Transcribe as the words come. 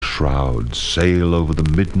shrouds sail over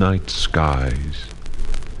the midnight skies,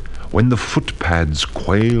 when the footpads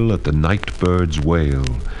quail at the night bird's wail,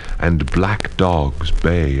 and black dogs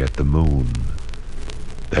bay at the moon,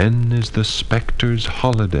 then is the spectre's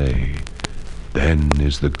holiday, then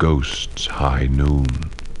is the ghost's high noon.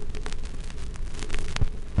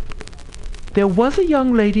 There was a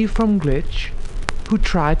young lady from Glitch who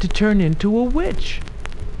tried to turn into a witch,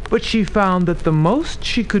 but she found that the most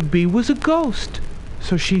she could be was a ghost,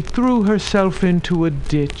 so she threw herself into a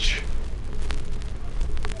ditch.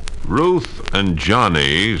 Ruth and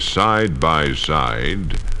Johnny, side by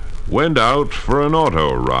side, went out for an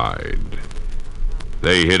auto ride.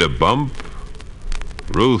 They hit a bump,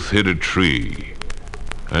 Ruth hit a tree,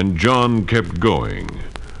 and John kept going,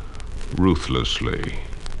 ruthlessly.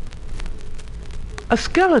 A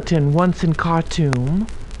skeleton once in Khartoum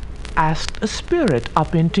asked a spirit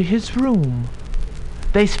up into his room.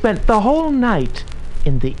 They spent the whole night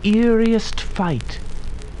in the eeriest fight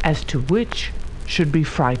as to which should be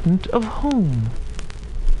frightened of whom.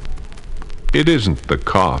 It isn't the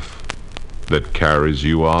cough that carries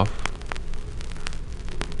you off.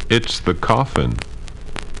 It's the coffin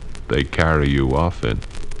they carry you off in.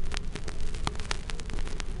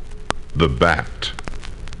 The Bat.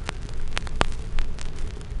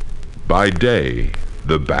 By day,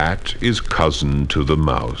 the bat is cousin to the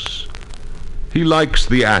mouse. He likes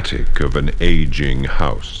the attic of an aging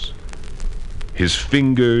house. His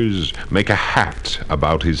fingers make a hat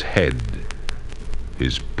about his head.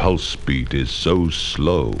 His pulse beat is so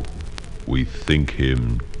slow, we think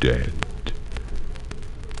him dead.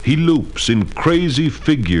 He loops in crazy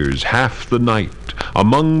figures half the night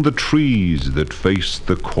among the trees that face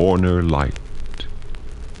the corner light.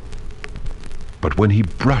 But when he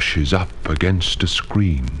brushes up against a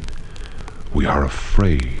screen, we are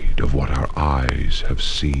afraid of what our eyes have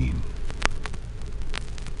seen.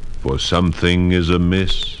 For something is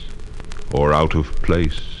amiss or out of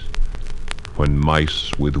place when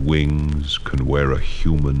mice with wings can wear a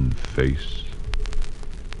human face.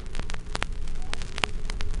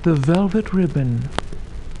 The Velvet Ribbon,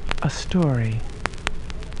 a story.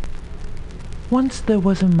 Once there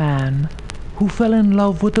was a man who fell in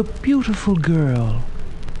love with a beautiful girl,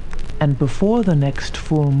 and before the next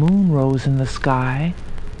full moon rose in the sky,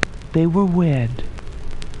 they were wed.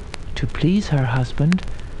 To please her husband,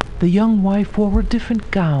 the young wife wore a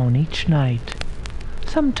different gown each night.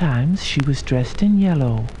 Sometimes she was dressed in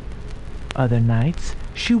yellow. Other nights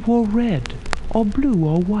she wore red or blue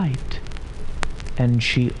or white. And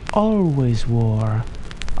she always wore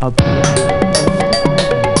a black ribbon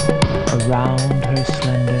around her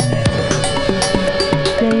slender neck.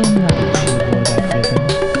 Day and night she wore that ribbon,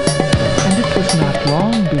 and it was not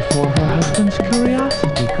long before her husband's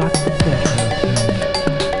curiosity got the better of him.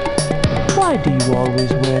 "Why do you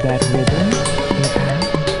always wear that ribbon?" he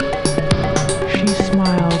asked. She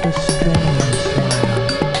smiled a strange smile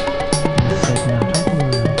and said not a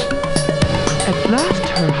word. At last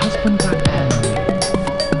her husband got angry,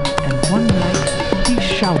 and one night he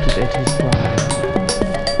shouted at his bride,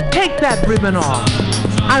 "Take that ribbon off!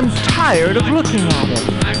 I'm tired of looking at it."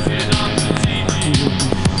 "You will be sorry, my dear," she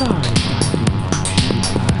replied.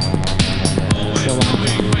 So I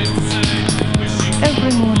did.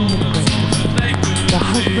 Every morning at breakfast, the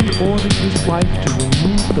husband ordered his wife to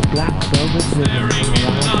remove the black velvet ribbon from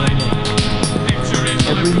around her neck.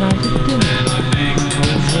 Every night at dinner, he told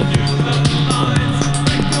her this. Every morning at breakfast,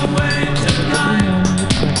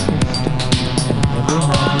 and every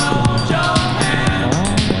night at dinner,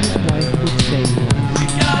 all his wife would say was,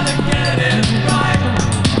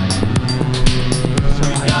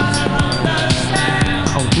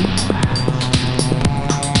 a week passed.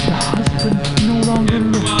 The husband no longer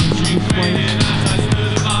listened to his wife. He could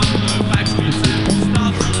only stare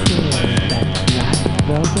at that black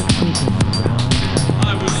velvet ribbon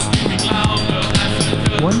around her.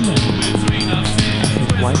 One night, as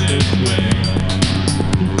his wife lay sleeping,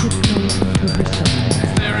 he tiptoed to her side.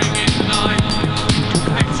 He took out her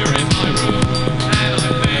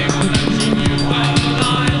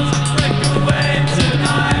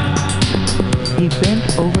He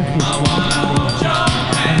bent over his wife's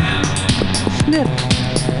and snipped,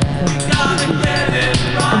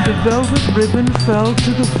 and the velvet ribbon fell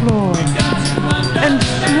to the floor, and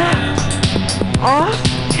snapped! Off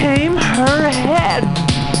came her head!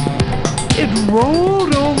 It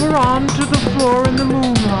rolled over onto the floor in the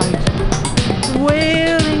moonlight,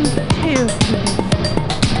 wailing tearfully.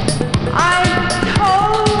 "I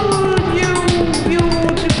told you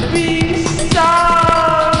you'd be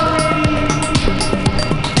sorry!"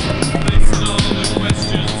 Facing all the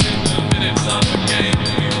questions in the minutes of the game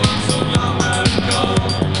we won so long ago.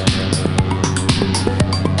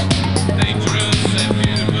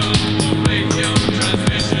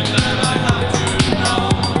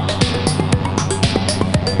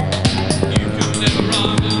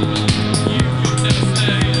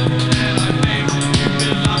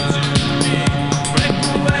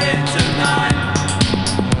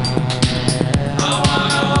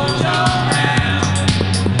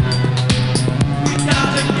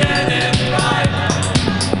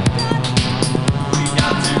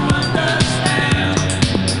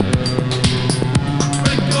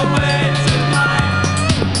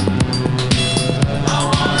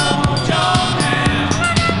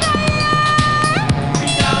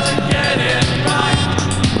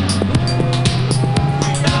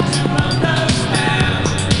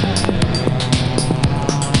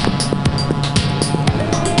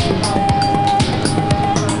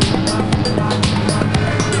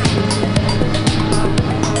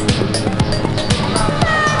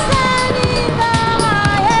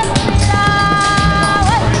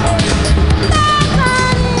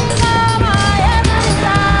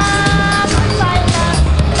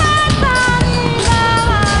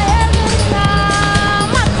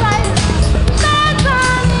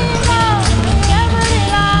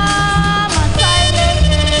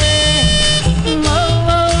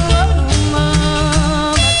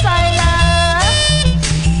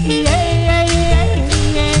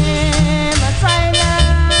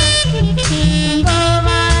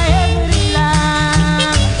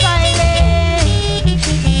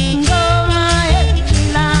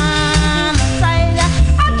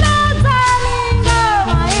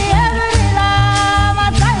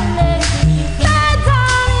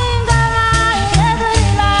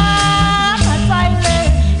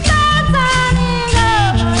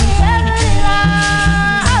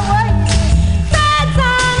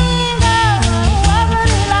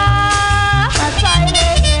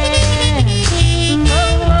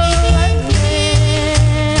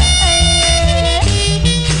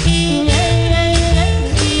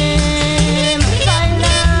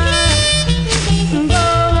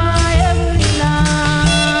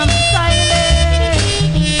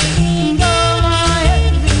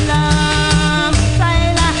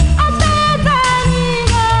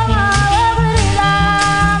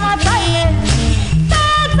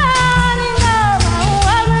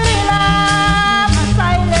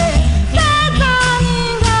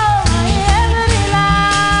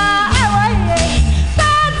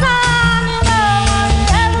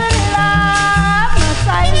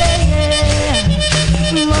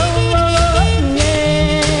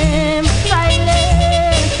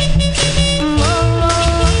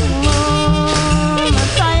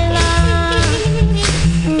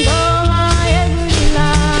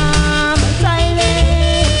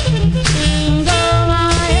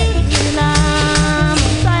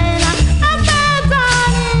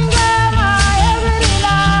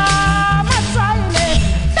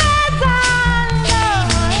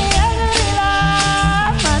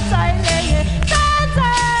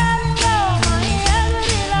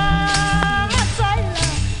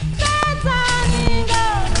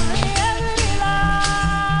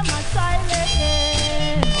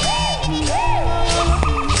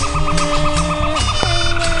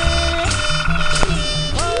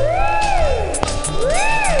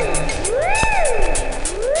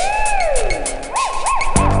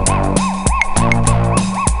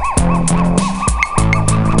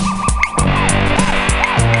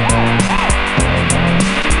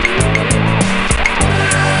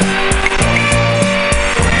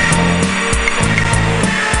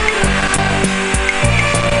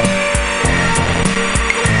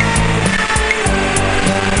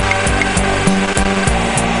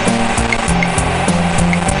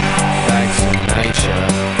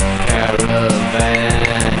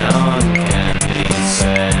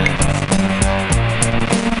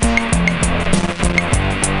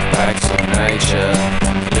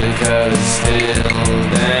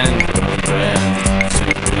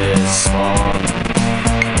 spawn.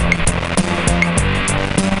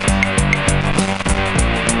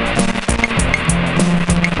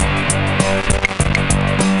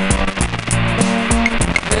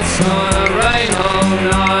 It's gonna rain all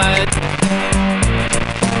night,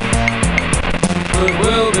 but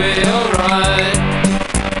we'll be alright.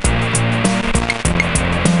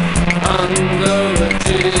 Under the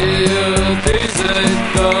geodesic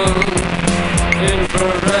dome,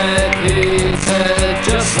 infrared heated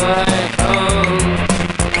just like home,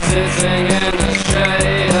 sitting in the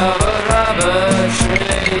shade of a rubber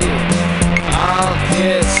tree. I'll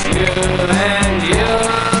kiss you and you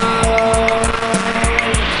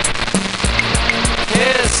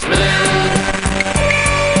kiss me.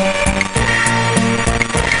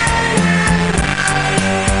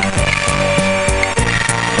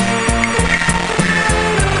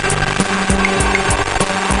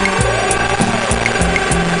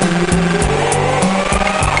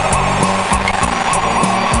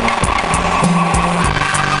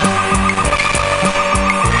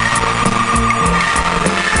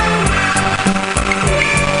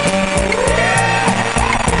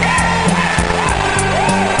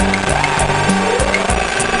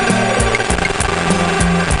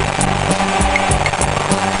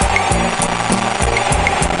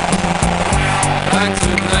 Back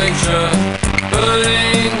to nature,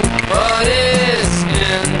 burning what is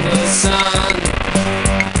in the sun.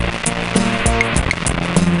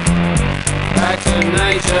 Back to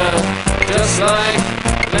nature, just like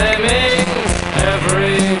lemmings,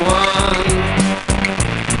 everyone.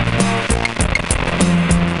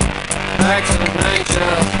 Back to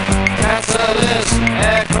nature, catalyst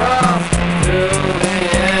aircraft through the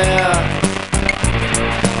air.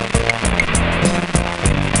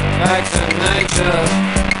 Back to nature,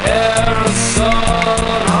 aerosol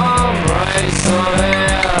embrace of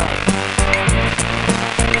air.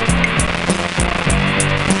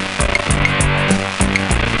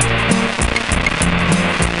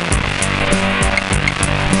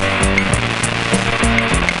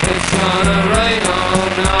 It's gonna rain all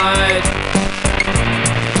night,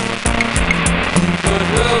 but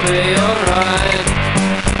we'll be alright.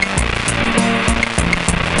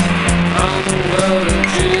 Under the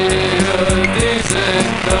geodesic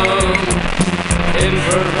dome,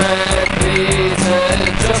 infrared heated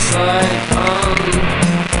just like home,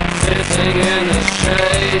 sitting in the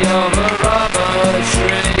shade of a rubber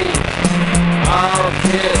tree. I'll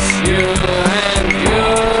kiss you and you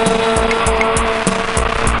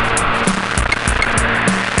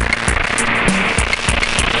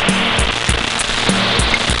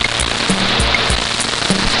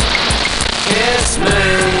kiss me.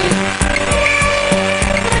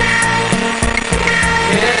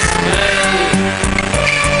 Kiss me.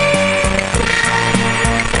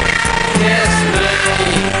 Kiss me.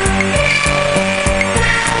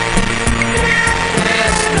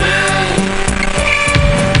 Kiss me.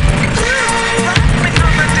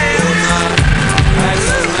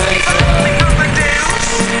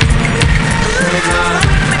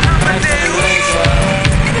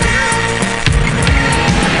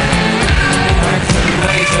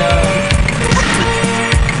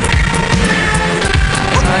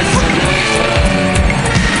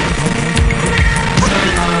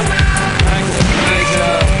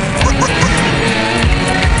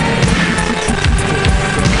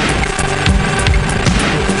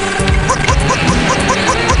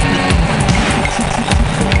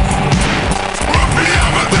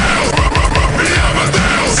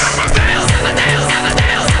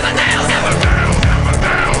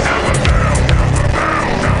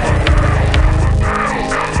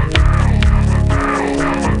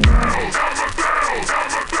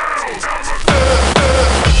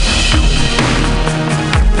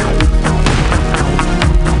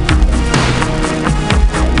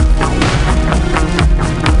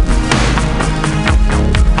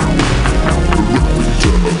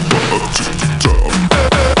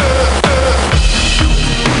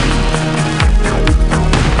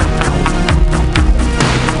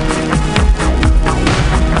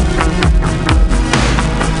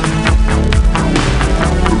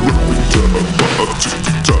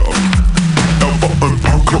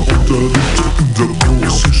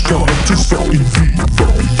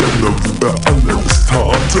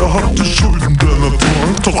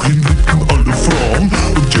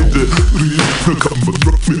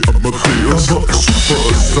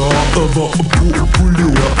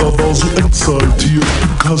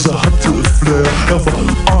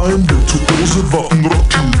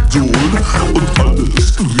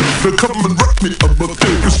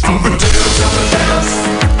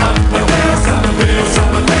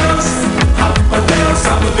 Up a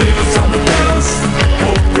dance,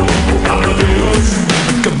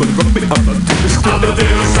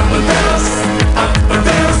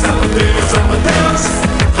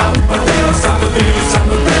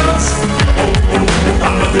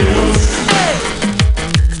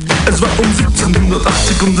 Es war um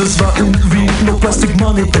 1780 und es war irgendwie no plastic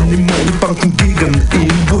money anymore. Die Banken gegen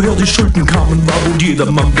ihn. Woher die Schulden kamen, war wohl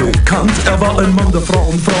jedermann bekannt. Er war ein Mann der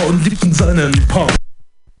Frauen, Frauen liebten seinen Punk.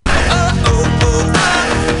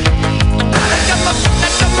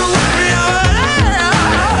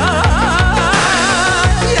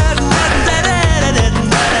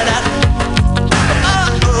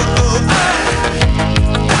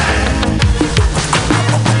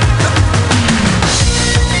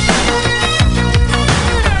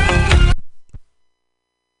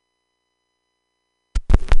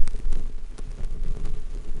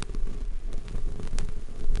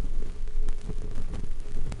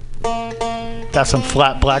 That's some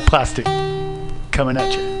flat black plastic coming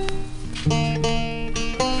at you.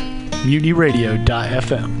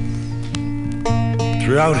 MutinyRadio.fm.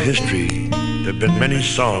 Throughout history, there have been many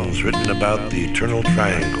songs written about the eternal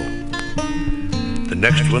triangle. The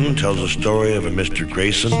next one tells a story of a Mr.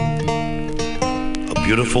 Grayson, a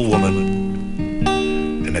beautiful woman,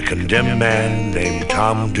 and a condemned man named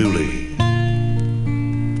Tom Dooley.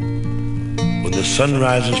 When the sun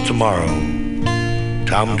rises tomorrow,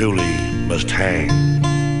 Tom Dooley must hang.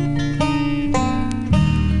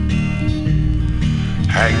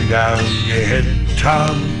 Hang down your head,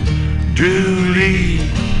 Tom Dooley.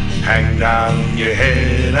 Hang down your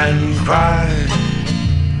head and cry.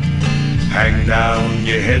 Hang down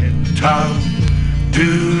your head, Tom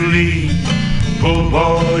Dooley. Poor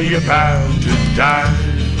boy, you're bound to die.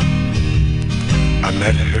 I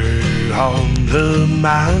met her on the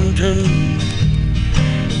mountain.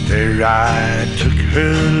 There I took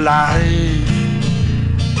her life.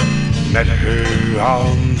 Met her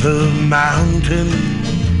on the mountain.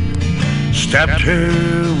 Stabbed her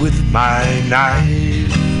with my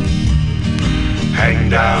knife. Hang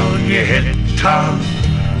down your head, Tom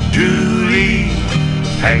Dooley.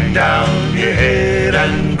 Hang down your head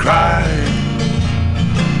and cry.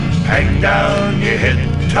 Hang down your head,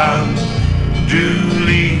 Tom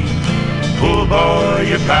Dooley. Poor boy,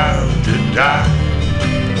 you're bound to die.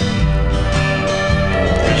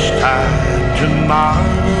 This time tomorrow,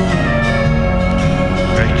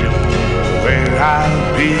 reckon where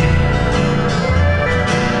I'll be.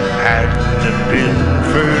 Hadn't it been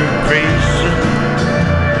for Grayson,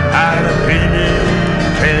 I'd have been in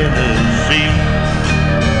Tennessee.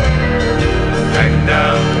 Hang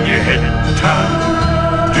down your head, Tom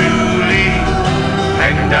Dooley.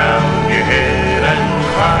 Hang down your head and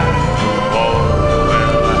cry. Oh,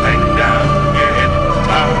 well, hang down your head,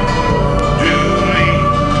 Tom Dooley.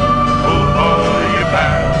 Oh, boy, you're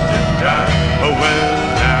bound to die. Oh, well,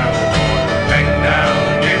 now, hang down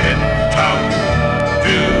your head, Tom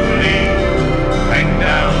Dooley. Hang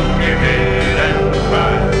down your head and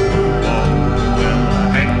cry. Oh, well,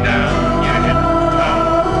 hang down your head, Tom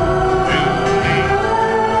Dooley.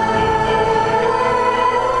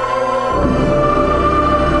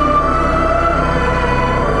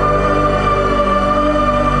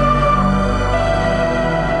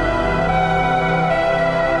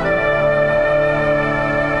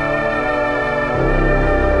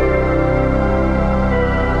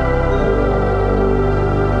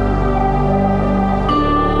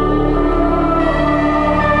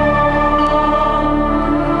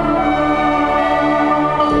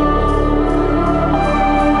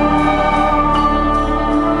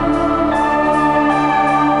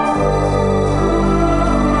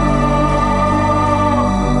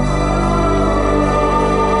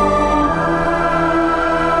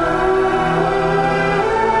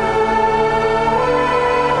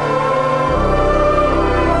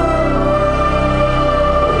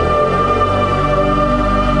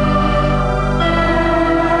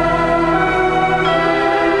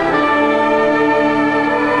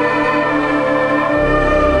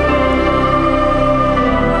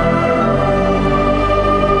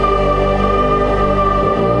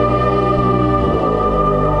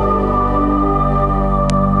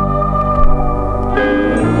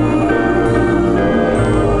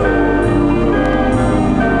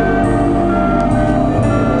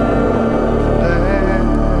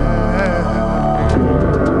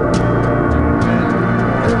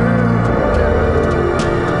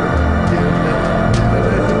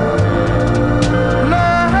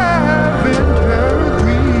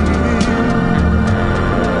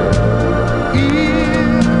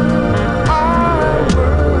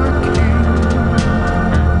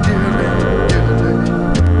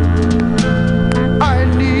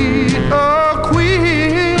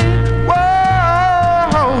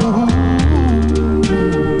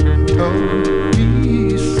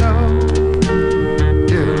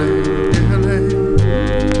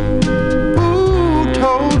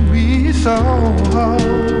 So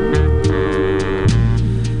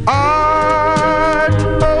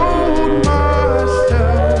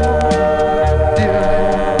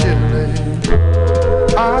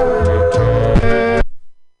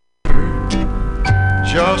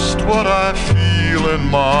in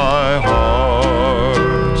my heart.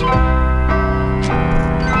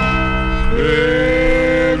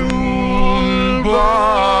 Un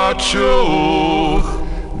bacio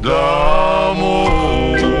d'amore.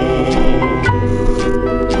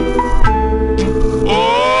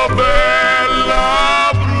 Oh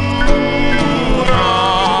bella bruna,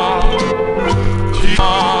 ti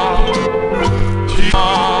amo, ti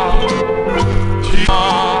amo, ti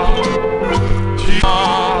amo, ti amo, ti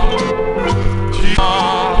amo, ti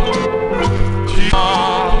amo, ti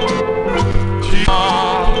amo, ti amo,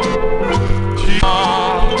 ti amo, ti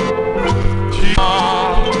amo, ti amo,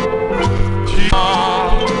 ti amo,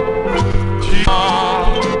 ti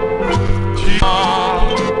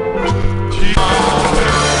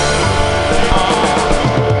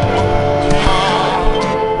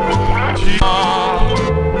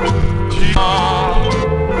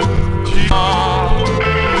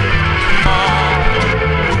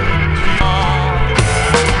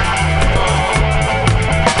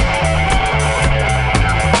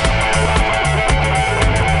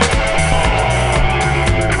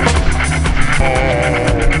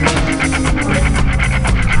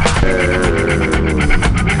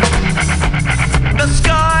The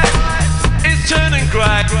sky is turning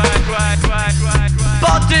grey.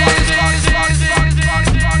 Bodies.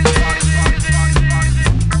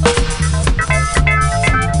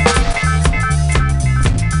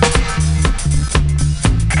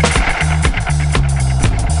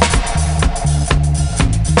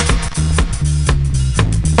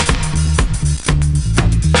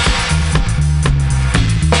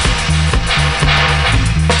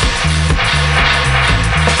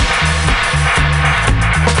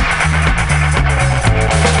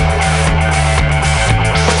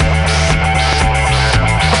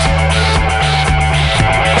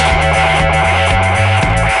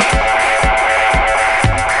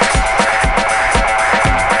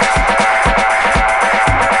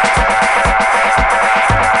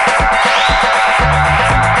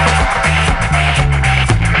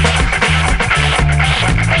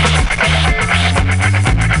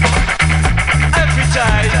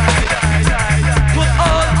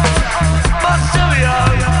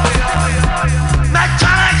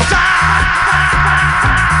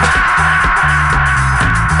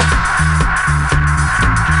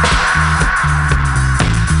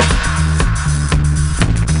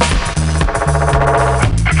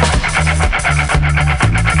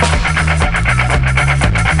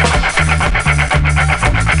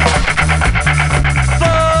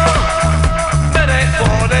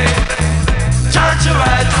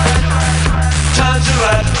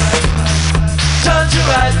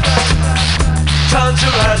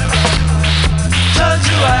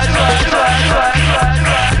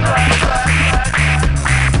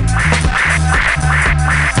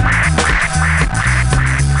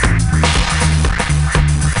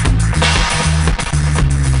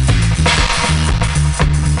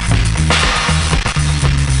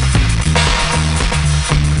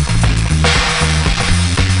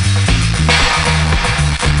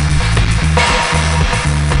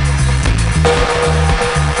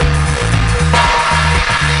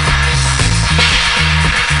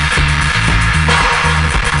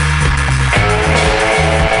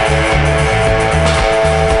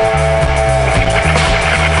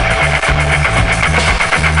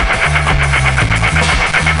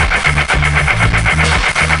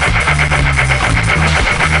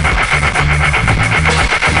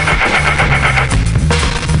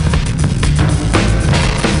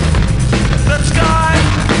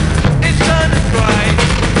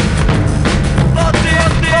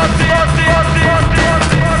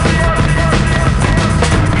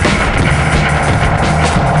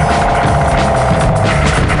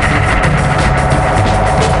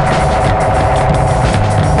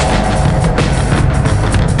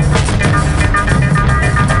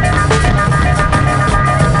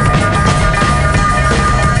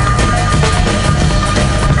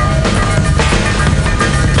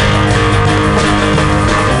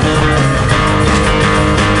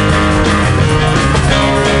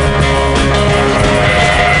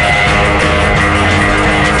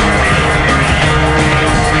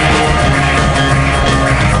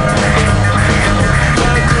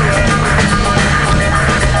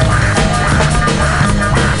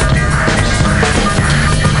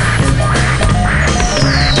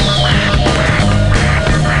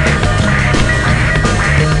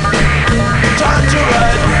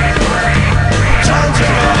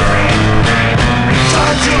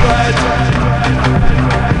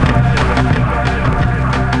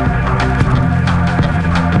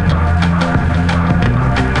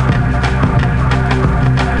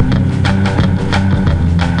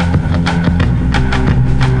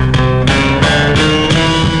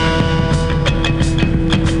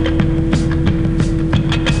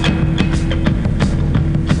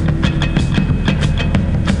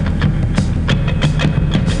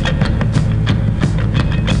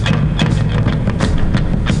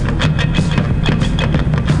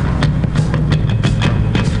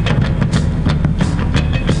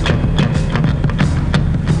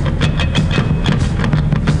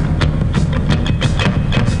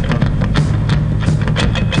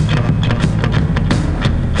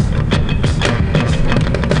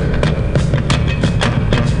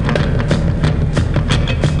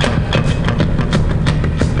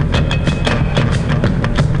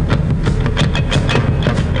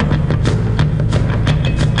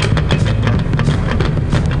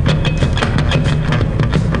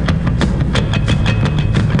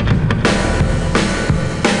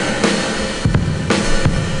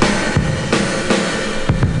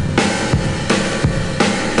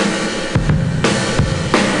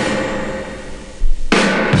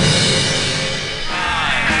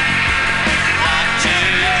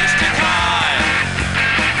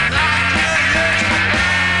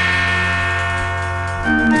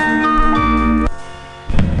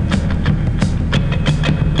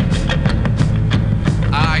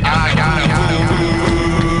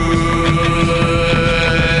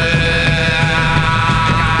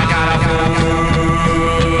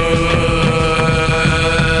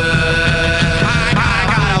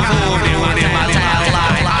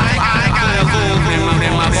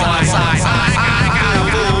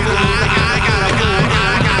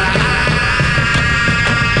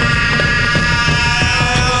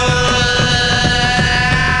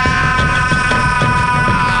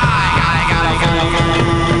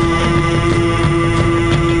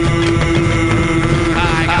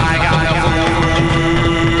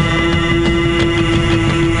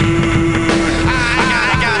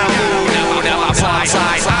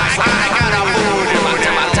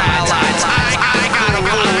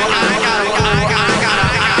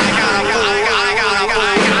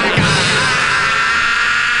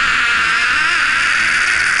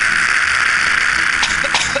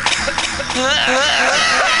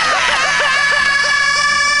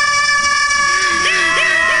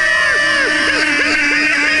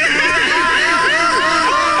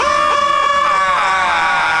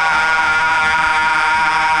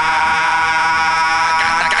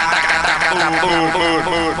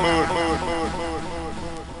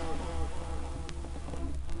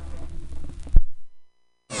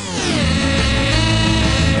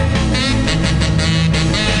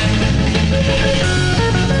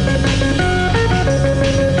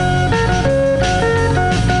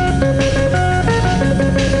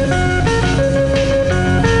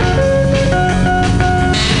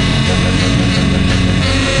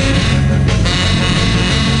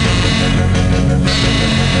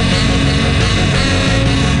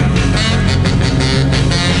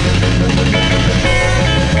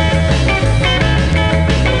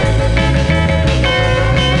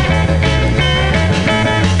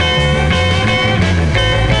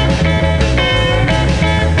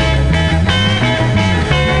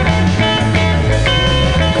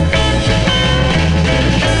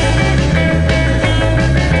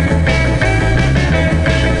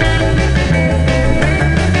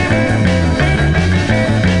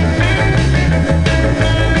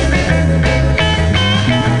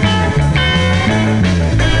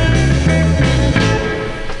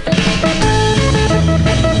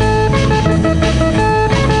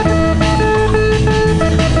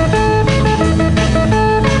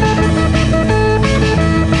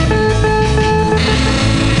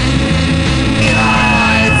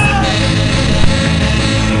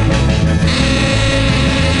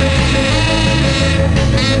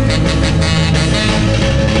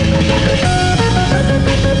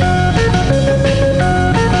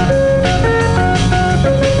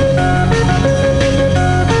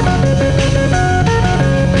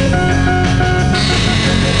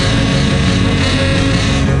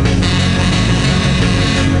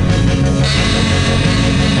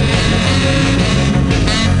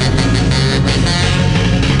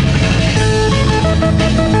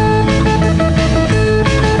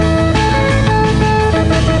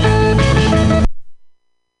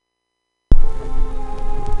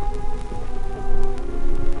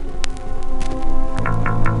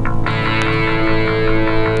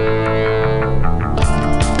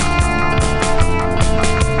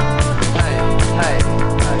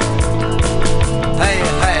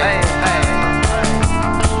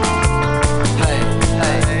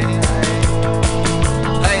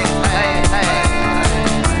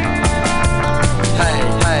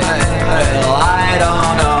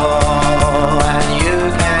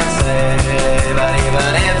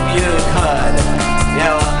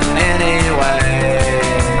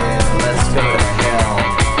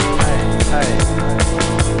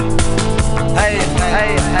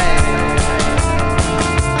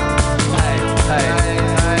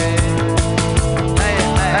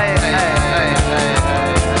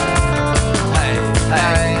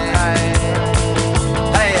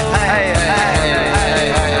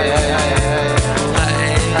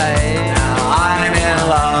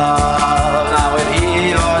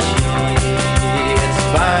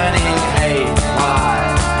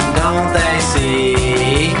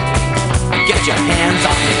 hands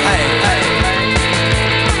up. Hey, hey, hey.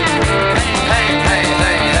 Hey, hey, hey,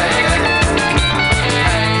 hey, hey.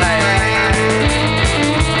 Hey,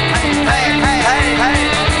 hey, hey, hey, hey, hey.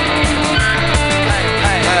 Hey,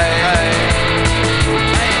 hey, hey, hey.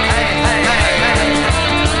 Hey, hey, hey, hey,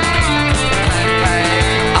 hey.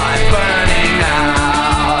 I'm burning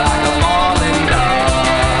out like a falling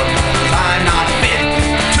dove. I'm not fit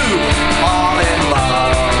to fall in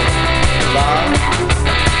love. Love.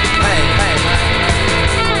 Hey, hey, hey.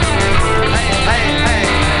 Hey, hey, hey.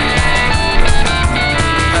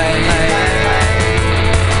 Hey, hey, hey, hey.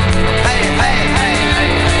 Hey, hey, hey, hey,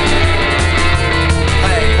 hey.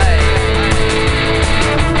 Hey, hey.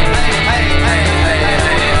 Hey, hey, hey,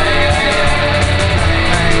 hey,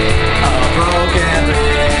 hey. A broken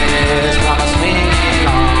bridge comes swinging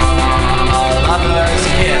on. Lovers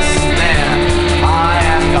kiss, then I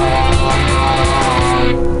am gone.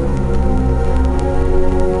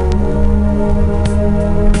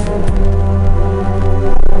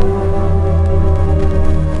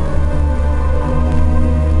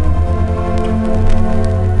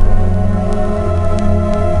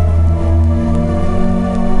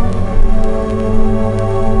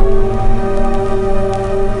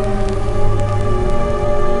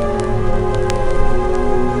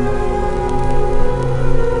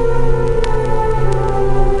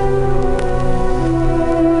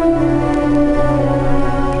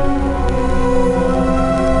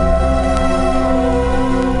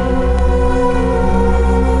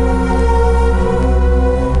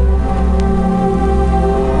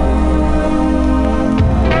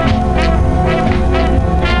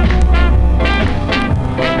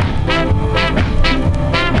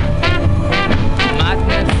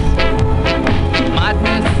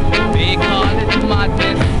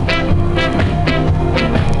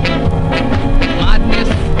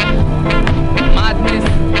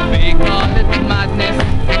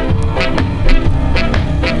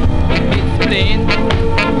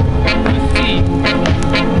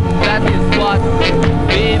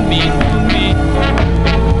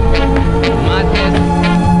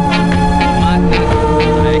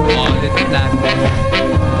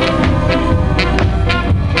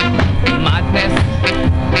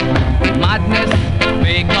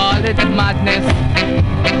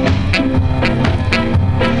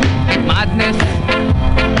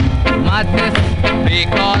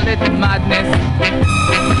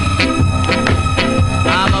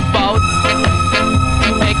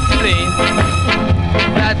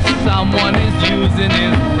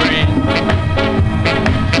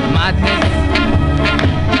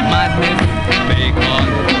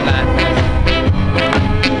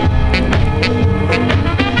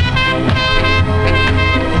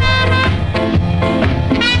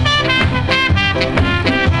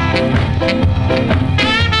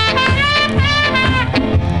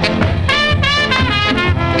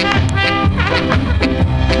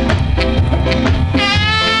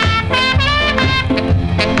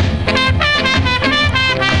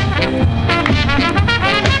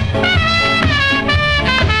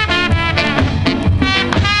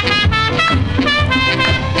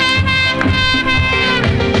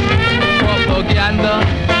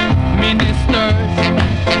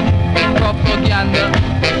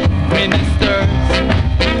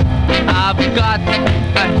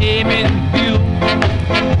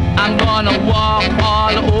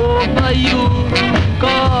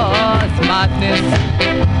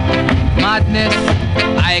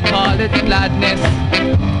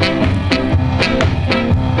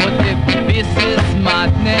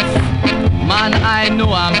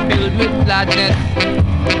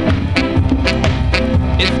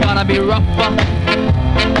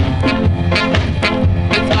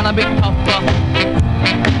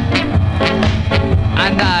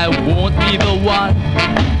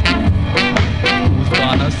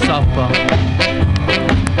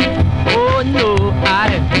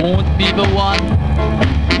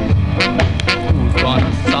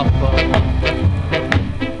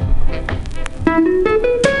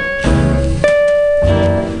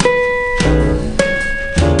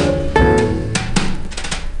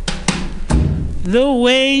 The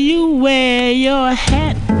way you wear your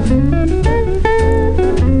hat,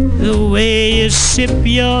 the way you sip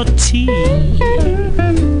your tea,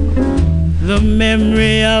 the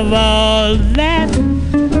memory of all that.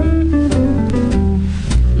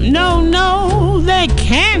 No, they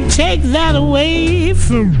can't take that away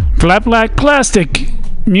from FlatBlackPlastic,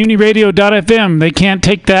 MutinyRadio.fm. They can't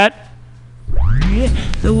take that.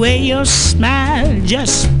 The way your smile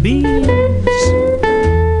just beams,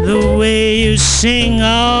 the way you sing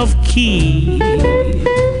off key,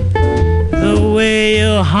 the way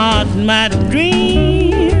you haunt my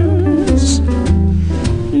dreams.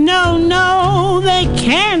 No, no, they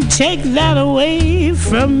can't take that away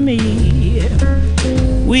from me.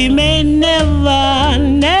 We may never,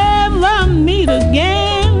 never meet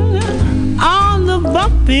again on the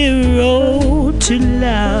bumpy road to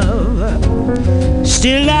love.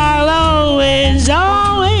 Still I'll always,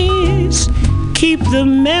 always keep the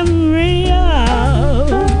memory of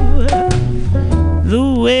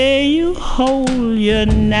the way you hold your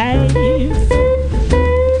knife,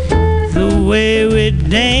 the way we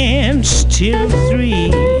danced till 3,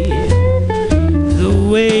 the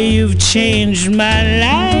way you've changed my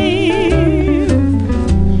life.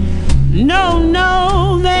 No,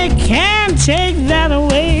 no, they can't take that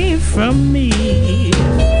away from me.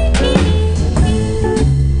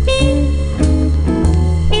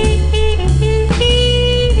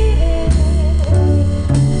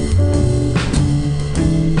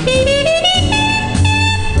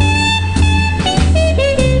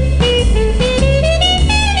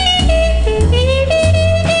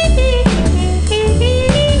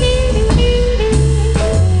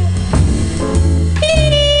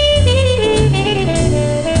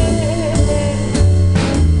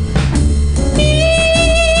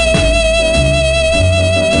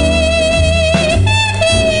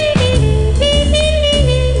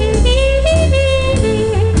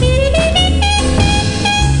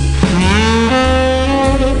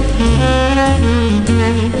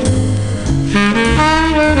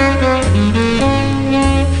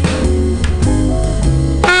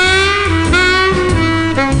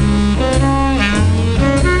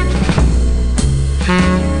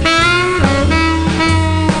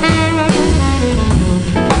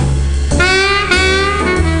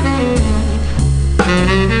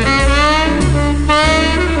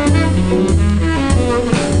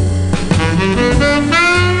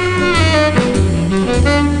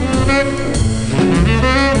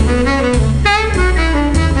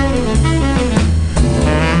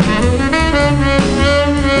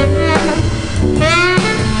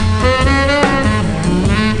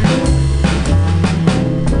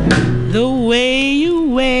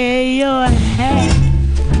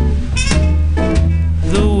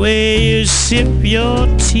 Your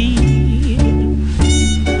tea,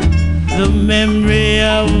 the memory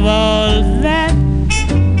of all that.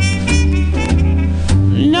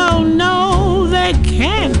 No, no, they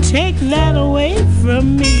can't take that away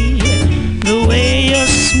from me. The way your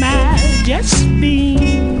smile just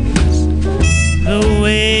beams, the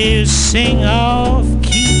way you sing off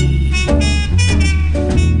key,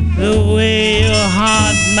 the way you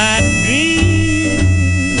haunt my dreams.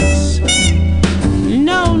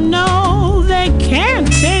 No, no, they can't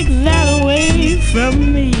take that away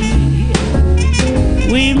from me.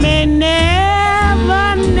 We may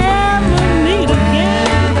never, never meet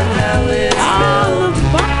again. On the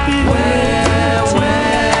bumpy road.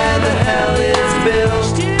 Where the hell is Bill?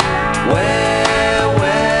 Where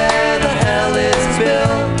the hell is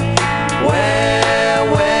Bill? Where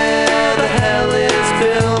the hell is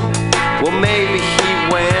Bill? Well, maybe he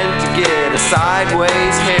went to get a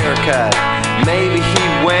sideways haircut. Maybe he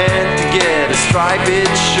went to get a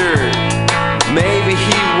striped shirt. Maybe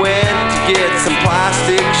he went to get some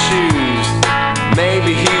plastic shoes.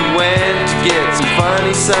 Maybe he went to get some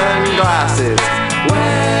funny sunglasses.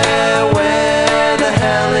 Where the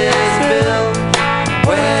hell is Bill?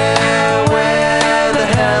 Where the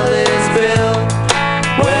hell is Bill?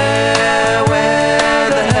 Where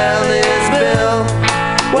the hell is Bill?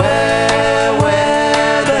 Where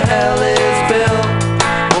the hell is Bill?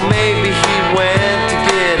 Well, maybe he went to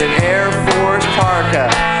get an Air Force parka.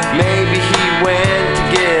 Maybe he went to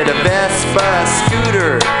get a Vespa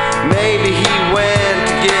scooter. Maybe he went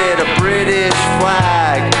to get a British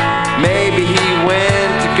flag. Maybe he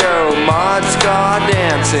went to go mod ska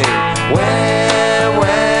dancing.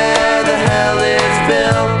 Where the hell is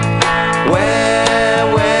Bill?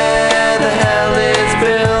 Where the hell is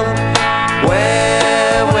Bill?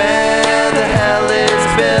 Where the hell is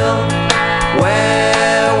Bill?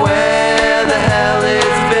 Where the hell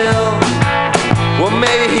is Bill? Well,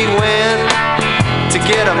 maybe he went to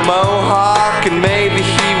get a mohawk, and maybe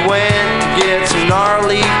he went to get some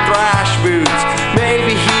gnarly thrash boots.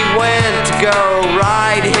 Maybe he went to go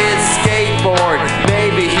ride his skateboard.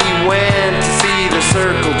 Maybe he went to see the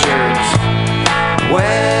circle jerks.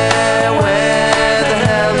 Where the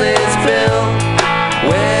hell is Bill?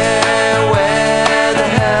 Where the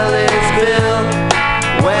hell is Bill?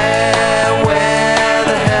 Where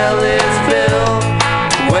the hell is Bill?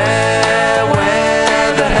 Where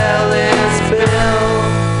the hell is Bill?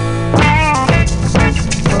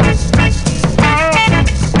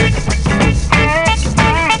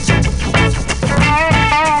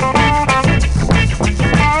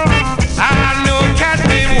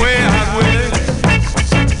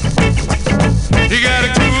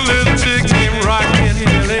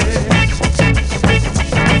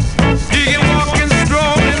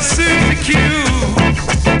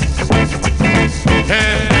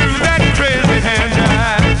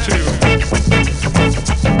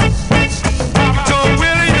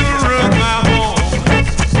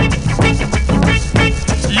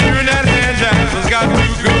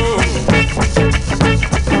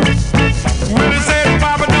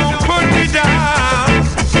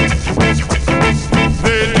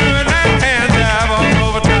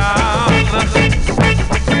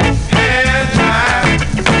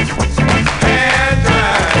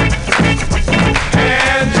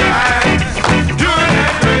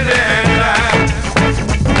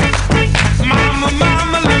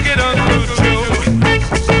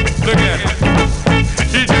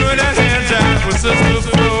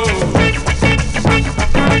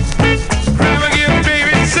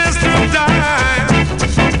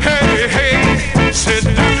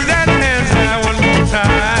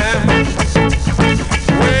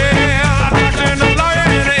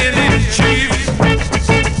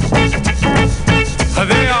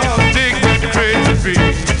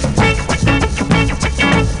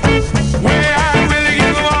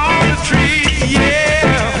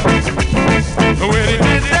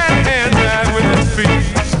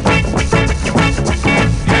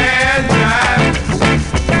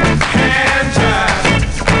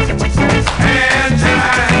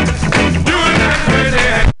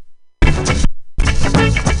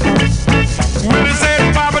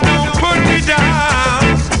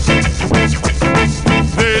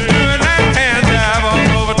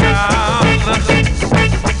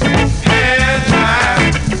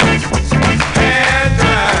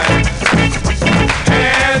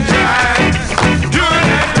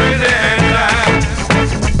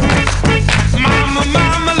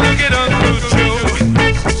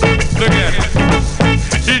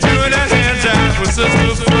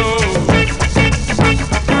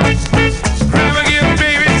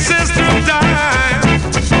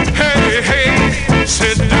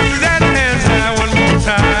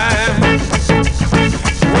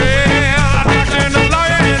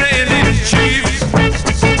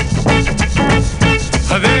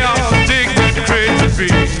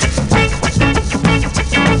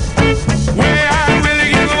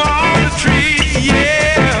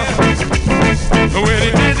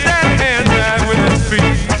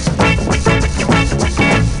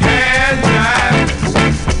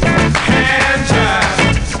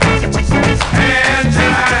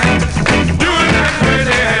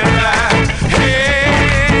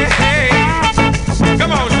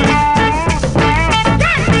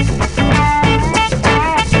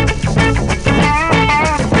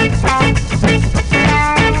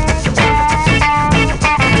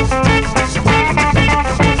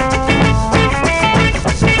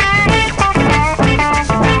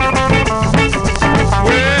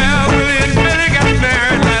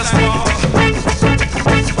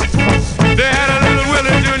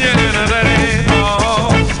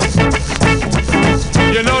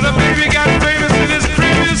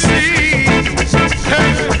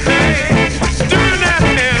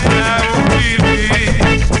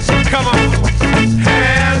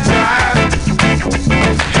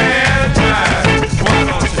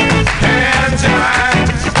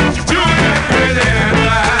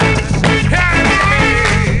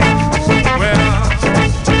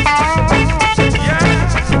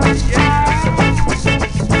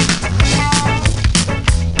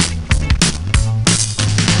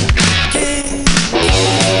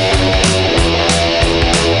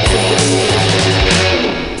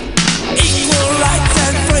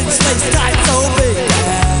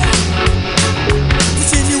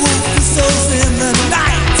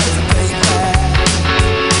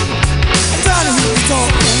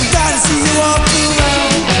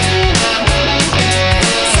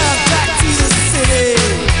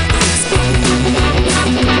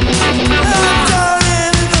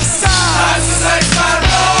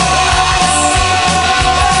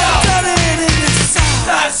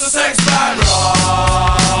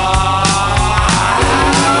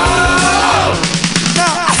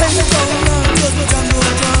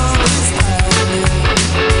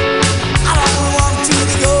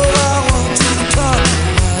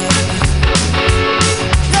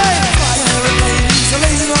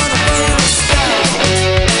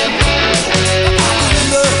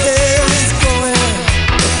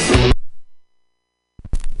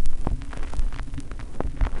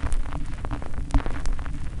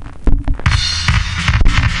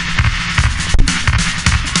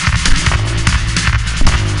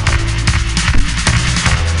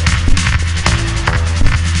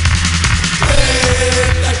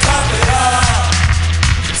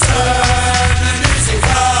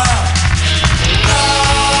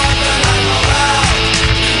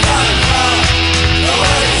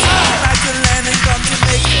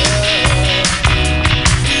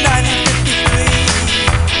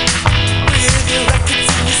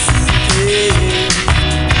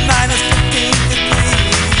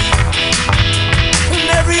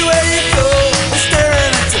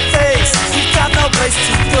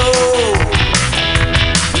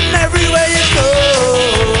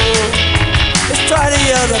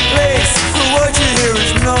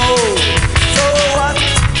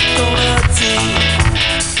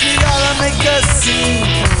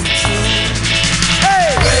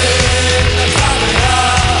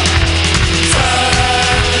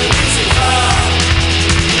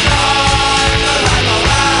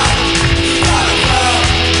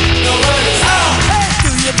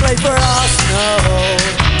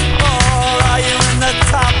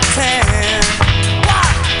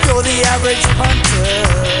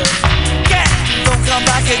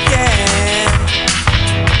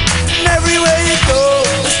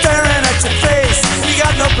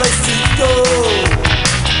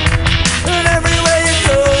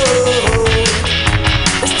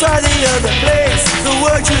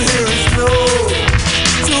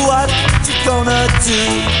 you gonna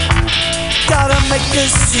do? Gotta make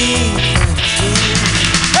this scene come true.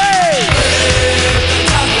 Hey!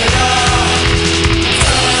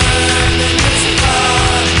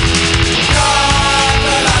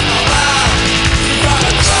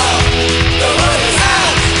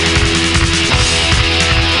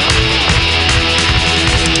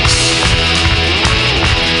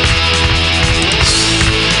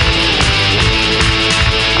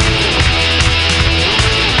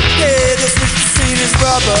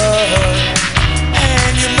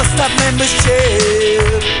 And you must have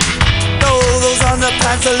membership. Oh, those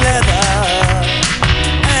underpants are leather,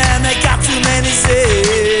 and they got too many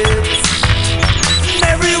zips. And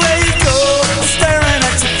everywhere you go, staring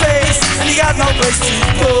at your face, and you got no place to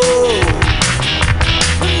go.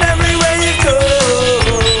 And everywhere you go,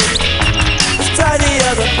 just try the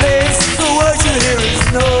other place. The word you hear is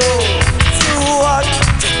no. So what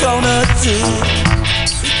you gonna do?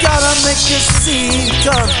 Gotta make this scene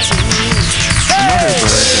come true. Another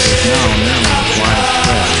bird that is now known as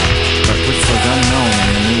widespread, but which was unknown in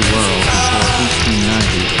the New World before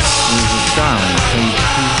 1890, is a starling, page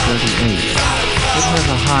 238. It has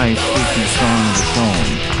a high, squeaky song of its own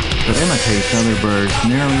that imitates other birds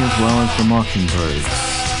nearly as well as the mockingbird.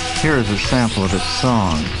 Here is a sample of its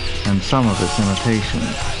song and some of its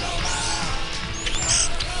imitations.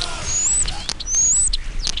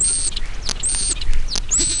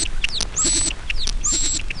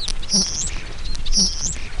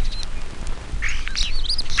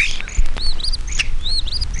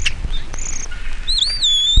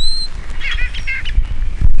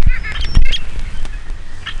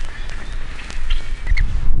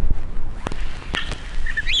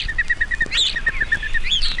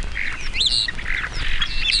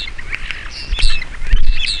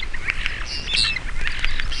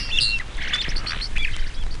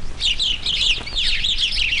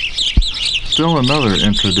 Still another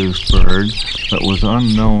introduced bird that was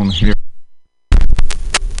unknown here.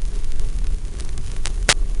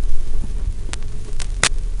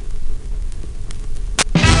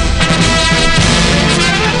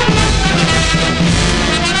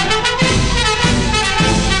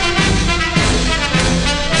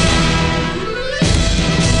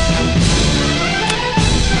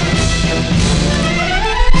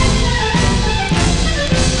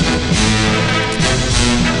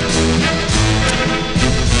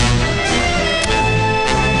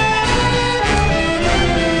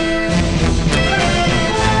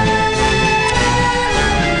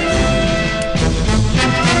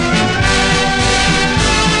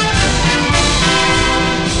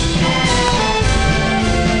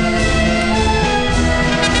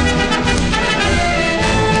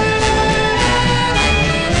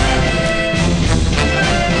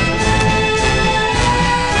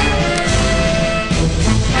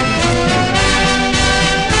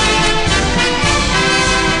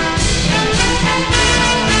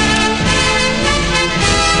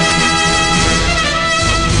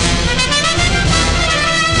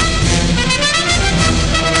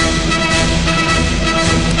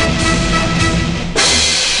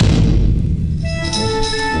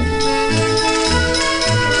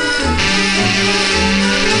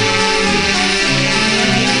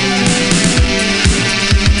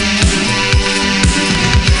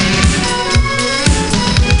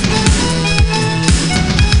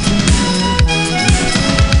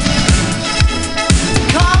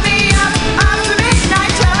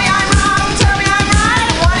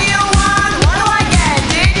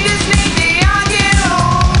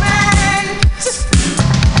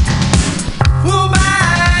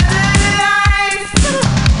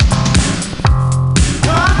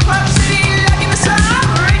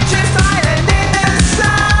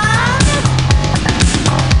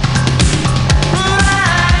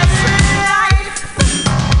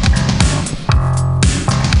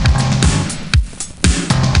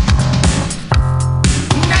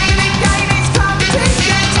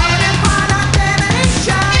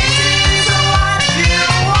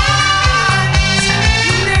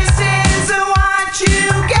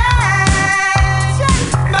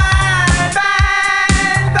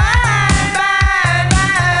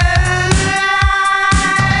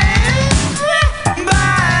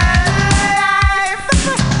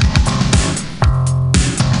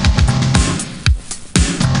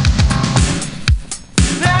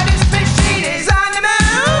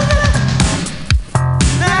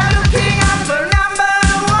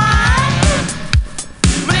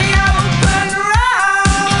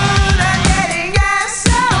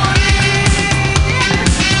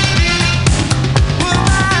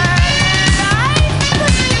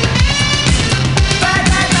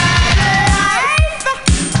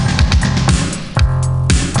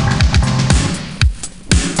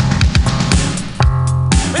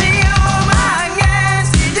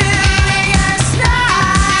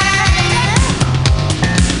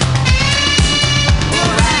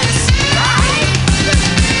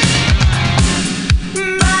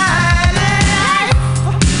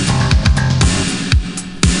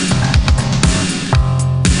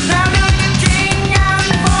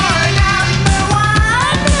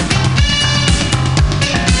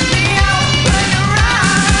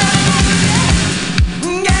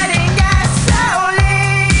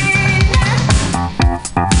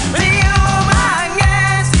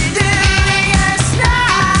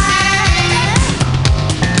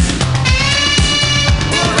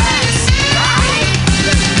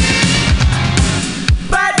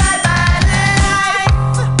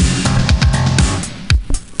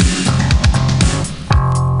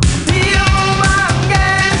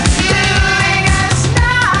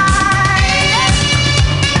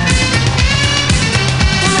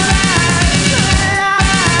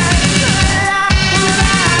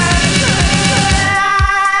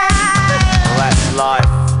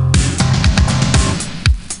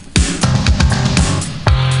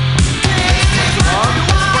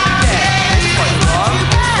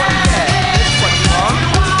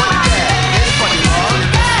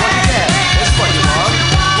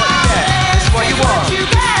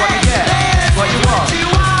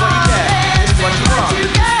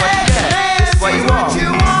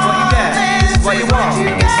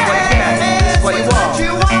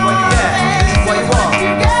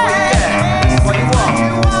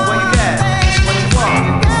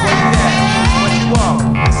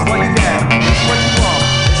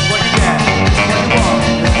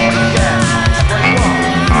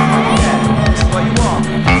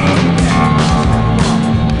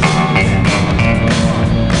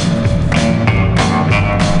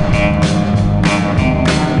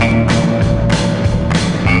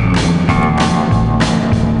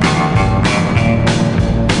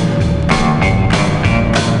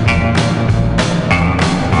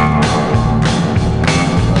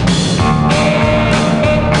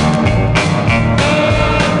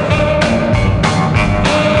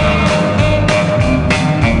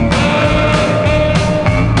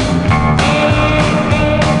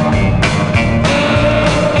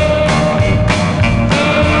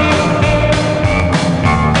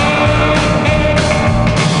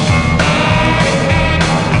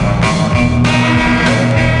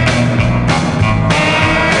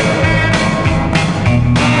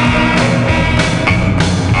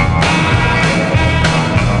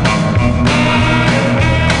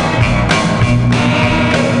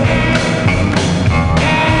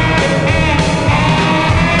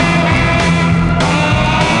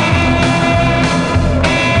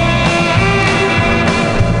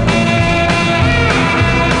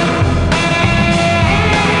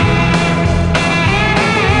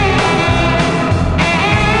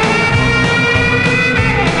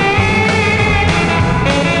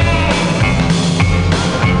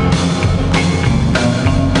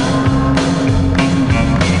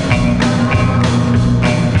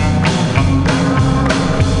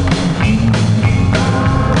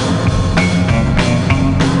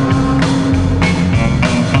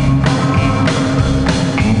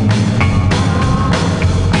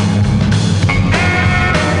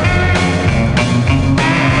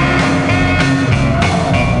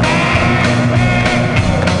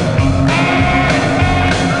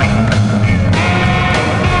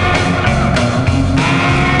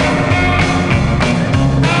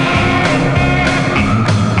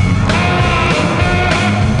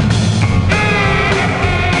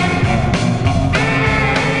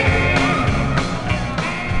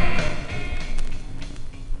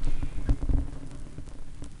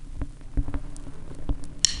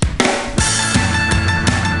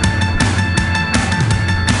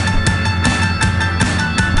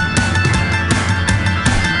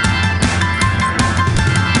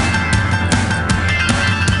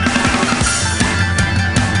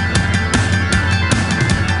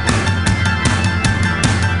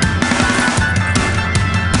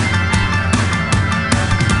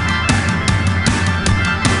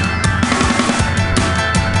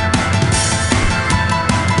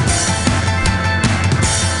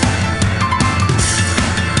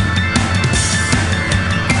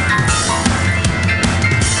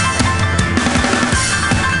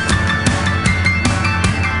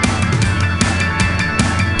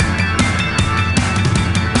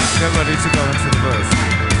 ready to go into the verse.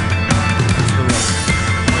 Into the verse.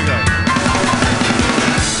 Here we go.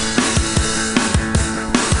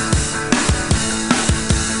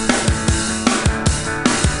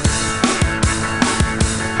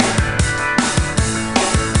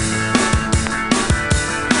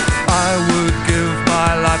 I would give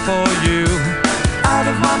my life for you. Out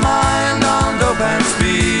of my mind on dope and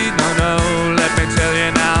speed. No, no, let me tell you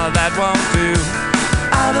now that won't do.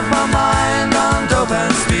 Out of my mind on dope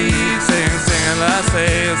and speed. Sing, sing, let's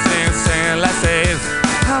save. Sing, sing, let's save.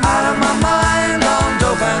 I'm out of my mind on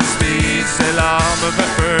dope and speed. Say along with the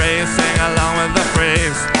phrase. Sing along with the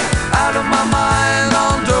phrase. Out of my mind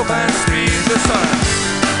on dope and speed. This one.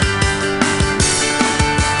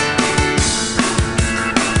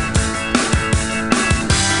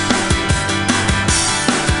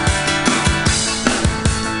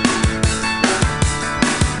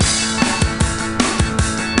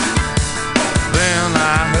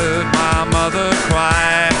 Mother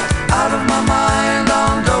cry. Out of my mind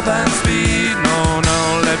on dope and speed. No, no,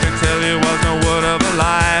 let me tell you, was no word of a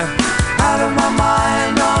lie. Out of my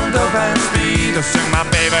mind on dope and speed. To sing my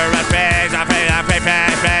favorite phrase, I phrase, I phrase,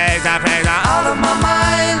 phrase, I phrase. Out of my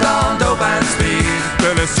mind on dope and speed.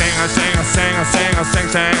 Really sing, I sing, I sing, I sing, I sing,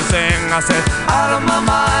 sing, sing. I said, out of my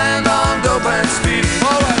mind on dope and speed.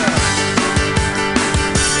 Oh,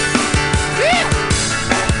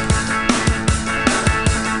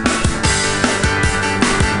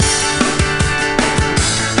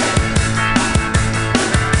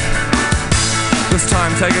 this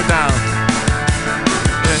time, take it down.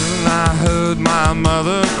 Then I heard my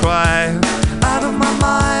mother cry. Out of my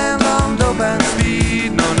mind on dope and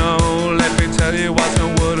speed. No, no, let me tell you, was no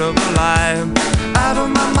word of a lie. Out of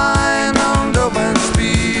my mind on dope and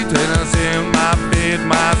speed. Then I see my feet,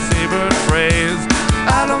 my favorite phrase.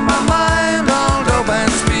 Out of my mind on dope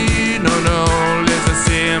and speed. No, no, let me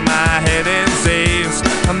see my head in saves.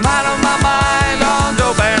 I'm out of my mind on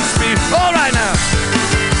dope and speed. All right now.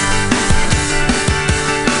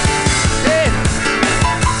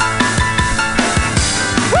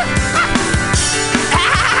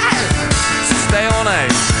 Stay on A.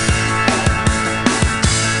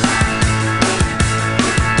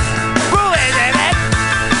 Who is it?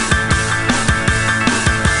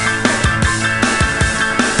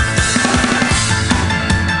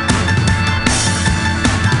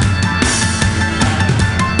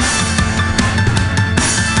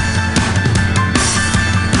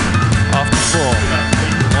 After 4.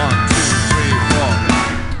 1, 2,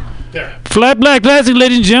 3, 4. FlatBlackPlastic,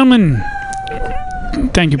 ladies and gentlemen.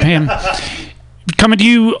 Thank you, Pam. Coming to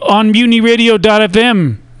you on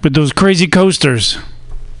MutinyRadio.fm with those crazy coasters.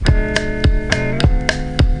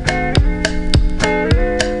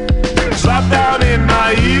 Slap down in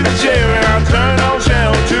my easy chair and I turn on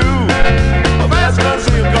channel 2. A fast gun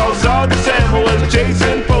called Sergeant Samuel was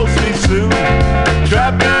chasing Posty Sue.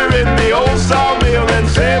 Trapped her in the old sawmill and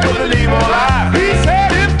said with an evil eye, he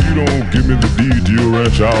said, if you don't give me the deed to your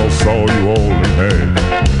ranch, I'll saw you all in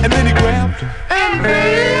half. And then he grabbed her. And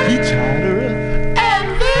then he tied her up.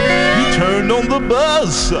 And then he turned on the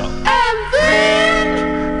buzzsaw. And then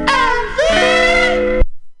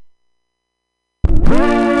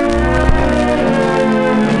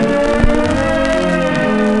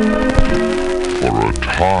For a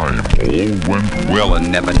time, all went well in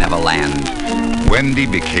Never Never Land. Wendy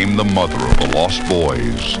became the mother of the lost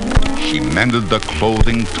boys. She mended their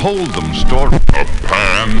clothing, told them stories. A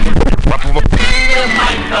pan, rattle the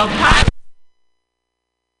pan.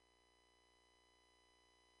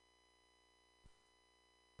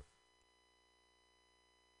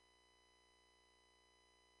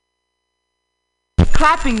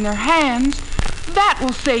 Clapping their hands, that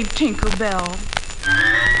will save Tinkerbell.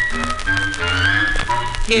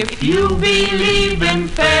 If you believe in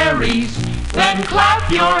fairies, then clap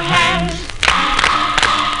your hands.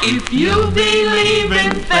 If you believe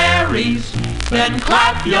in fairies, then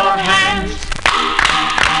clap your hands.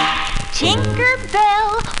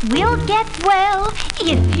 Tinkerbell will get well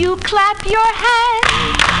if you clap your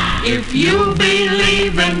hands. If you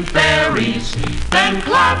believe in fairies, then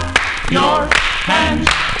clap your hands.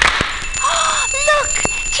 Look!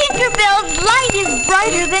 Tinkerbell's light is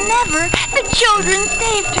brighter than ever. The children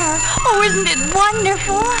saved her. Oh, isn't it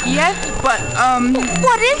wonderful? Yes, but,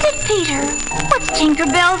 What is it, Peter? What's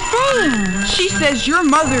Tinkerbell saying? She says your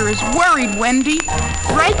mother is worried, Wendy.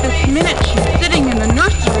 Right this minute, she's sitting in the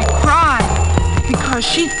nursery crying because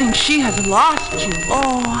she thinks she has lost you.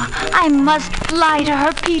 Oh, I must fly to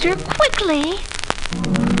her, Peter, quickly.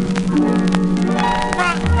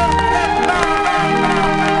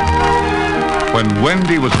 When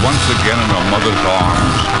Wendy was once again in her mother's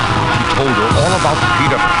arms, she told her all about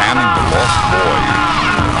Peter Pan and the Lost Boys.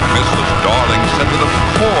 Mrs. Darling said that of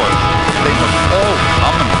course they must all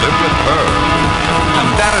come and live with her.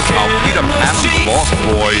 And that is how Peter Pan and the Lost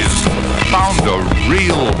Boys found a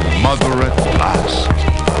real mother at last.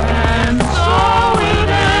 And so it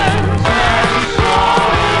ends, and so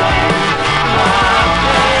it ends, the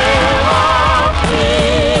tale of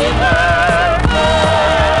Peter Pan.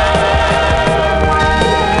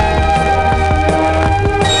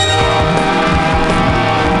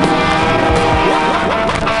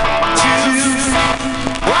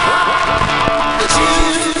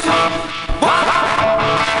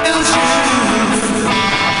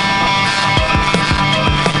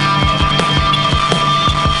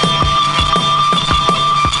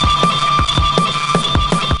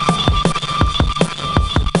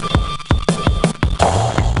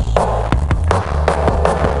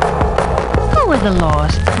 The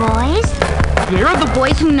Lost Boys? They're the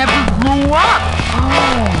boys who never grew up.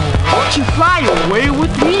 Oh, won't you fly away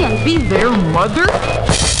with me and be their mother?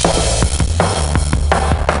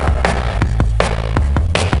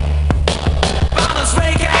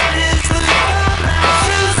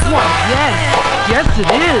 Why, yes it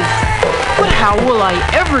is. But how will I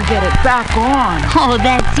ever get it back on? Oh,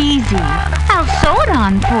 that's easy. I'll sew it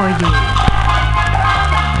on for you.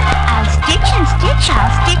 I'll stitch and stitch, I'll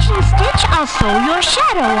stitch and stitch, I'll sew your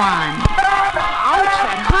shadow on. Ouch,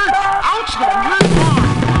 that hurts. Ouch, that hurts.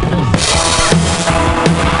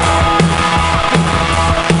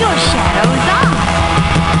 Your shadow's on.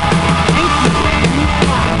 Thank you,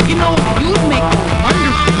 Annie. You know, you'd make a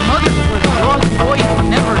wonderful mother for the lost boy who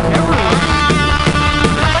never learned.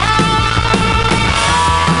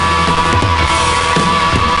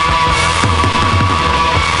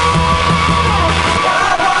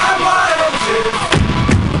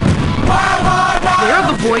 They're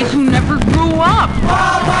the boys who never grew up.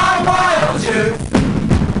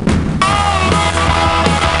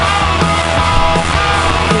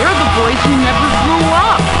 They're the boys who never grew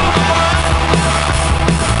up.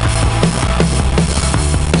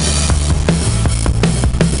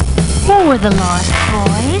 Who were the Lost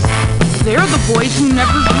Boys? They're the boys who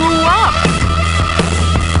never grew up.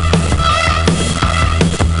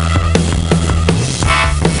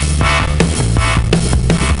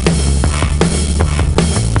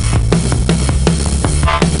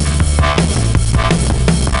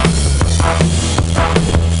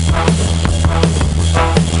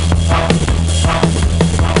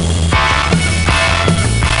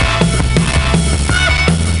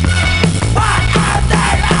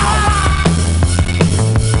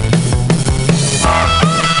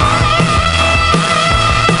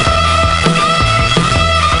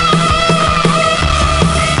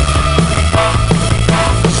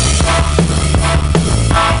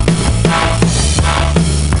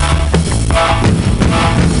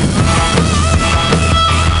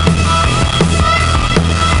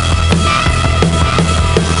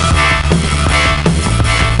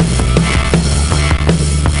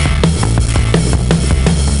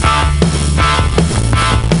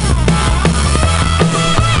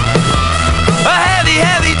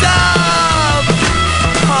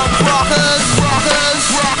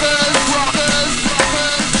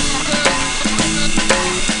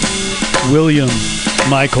 William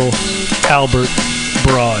Michael Albert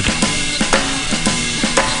Broad.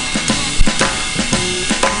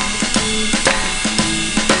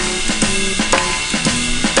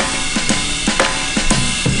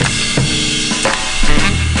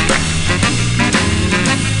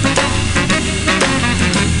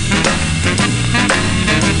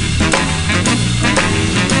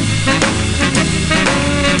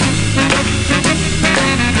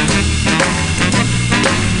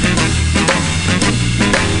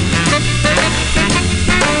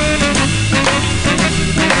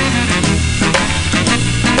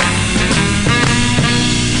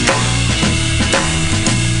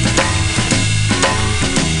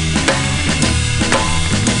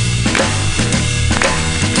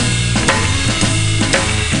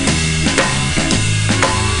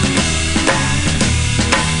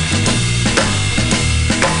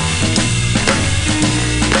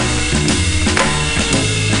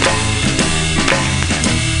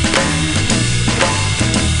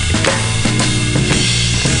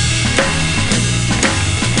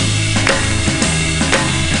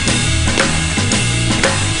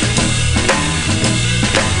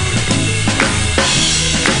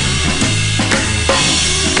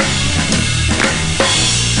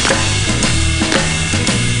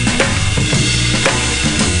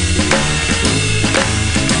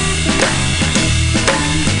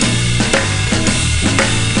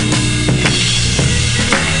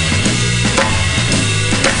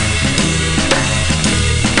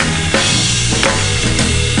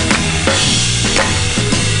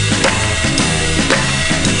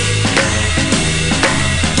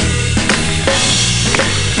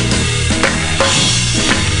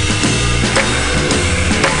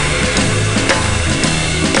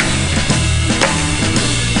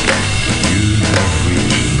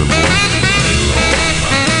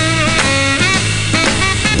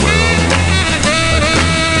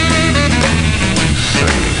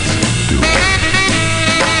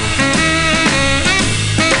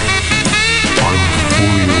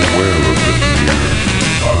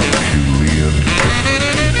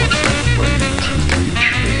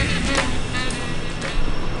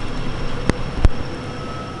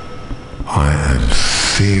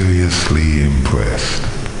 immensely impressed.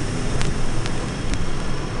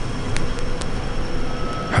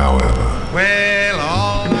 However,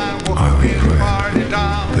 I regret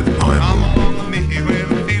that I'm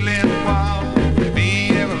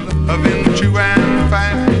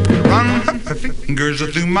fingers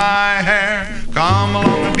through my hair. Come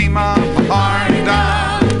along and be my party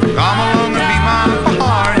doll. Come along and be my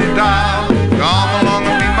party doll. Come along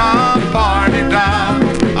and be my party doll.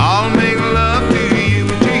 I'll make love to you,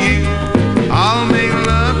 to you. I'll make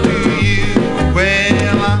love to you.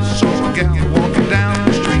 Well, I saw a gal walking down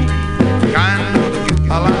the street, kind of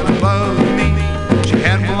a lot of love with me. She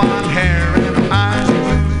had blonde hair and her eyes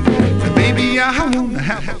blue. And baby, I wanna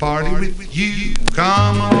have a party with you.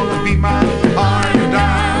 Come along and be my party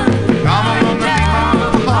doll. Come along and be my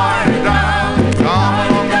party doll. Come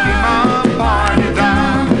along and be my party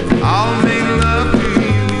doll. I'll make love to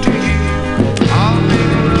you, to you. I'll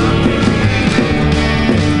make love to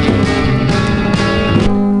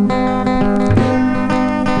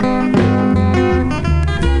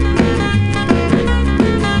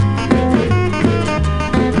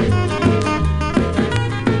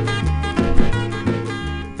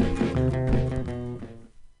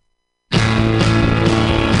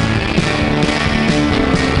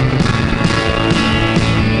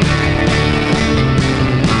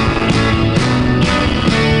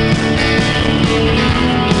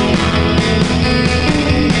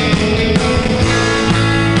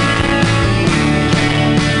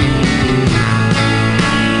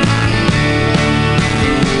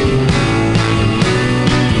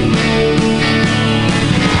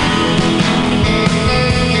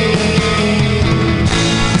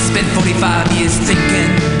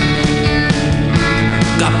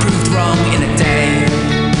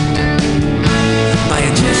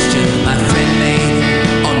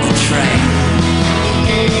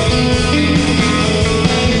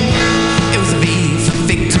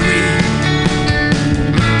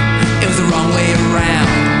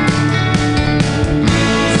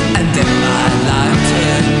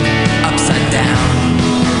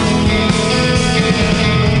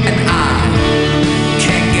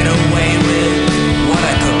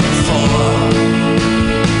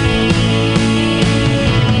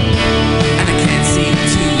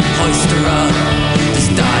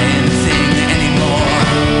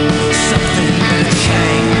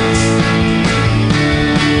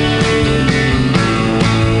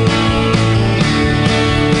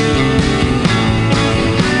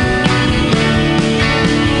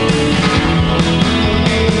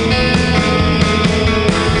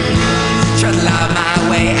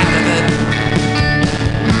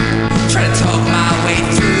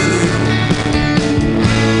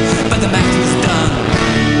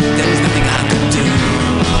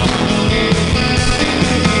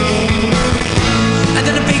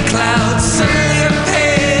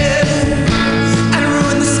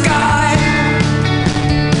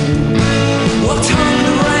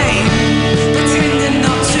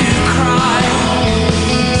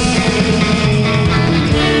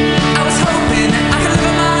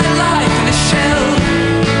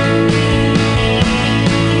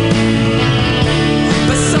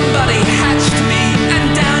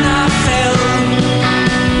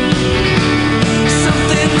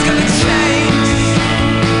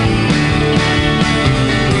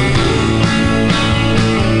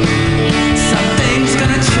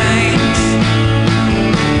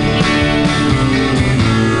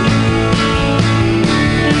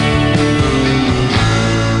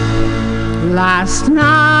Last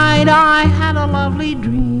night I had a lovely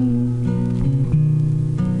dream.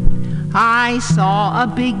 I saw a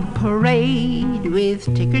big parade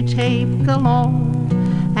with ticker tape galore,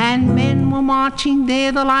 and men were marching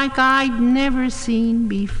there the like I'd never seen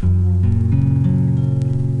before.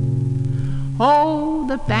 Oh,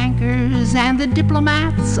 the bankers and the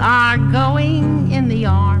diplomats are going in the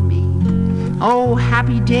army. Oh,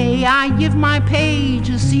 happy day, I give my pay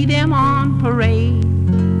to see them on parade.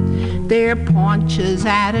 Their paunches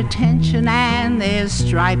at attention and their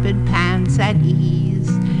striped pants at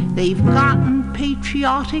ease. They've gotten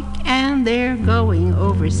patriotic and they're going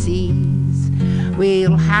overseas.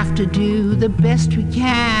 We'll have to do the best we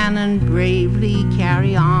can and bravely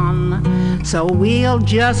carry on. So we'll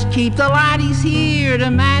just keep the laddies here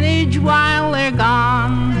to manage while they're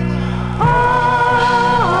gone.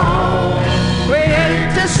 Oh, we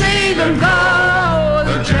hate to see them go,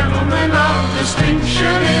 the gentlemen of distinction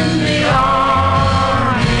in the army.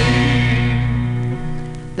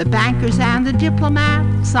 The bankers and the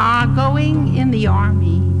diplomats are going in the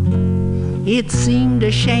army. It seemed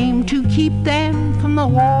a shame to keep them from the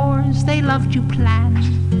wars they loved to plan.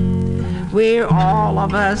 We're all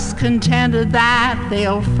of us contented that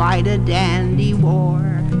they'll fight a dandy war.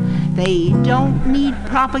 They don't need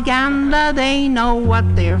propaganda, they know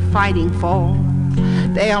what they're fighting for.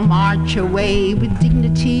 They'll march away with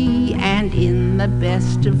dignity and in the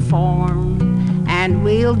best of form. And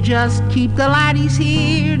we'll just keep the laddies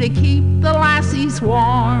here to keep the lassies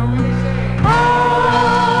warm.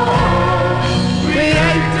 Oh, we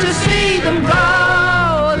hate to see them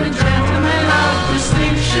go, the gentlemen of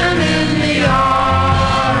distinction in the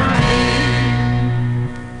army.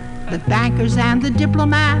 The bankers and the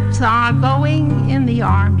diplomats are going in the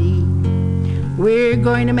army. We're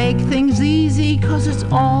going to make things easy 'cause it's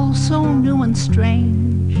all so new and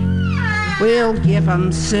strange. We'll give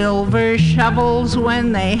 'em silver shovels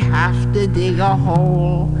when they have to dig a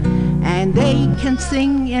hole, and they can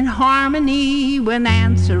sing in harmony when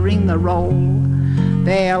answering the roll.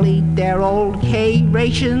 They'll eat their old K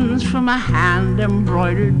rations from a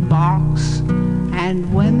hand-embroidered box,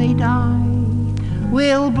 and when they die,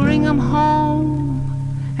 we'll bring 'em home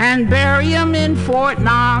and bury 'em in Fort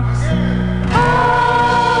Knox.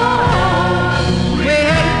 Oh, we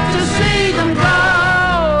hate to see them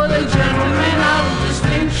go, the gentlemen of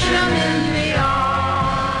distinction in the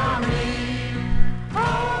army. Oh,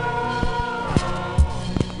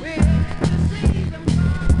 we hate to see them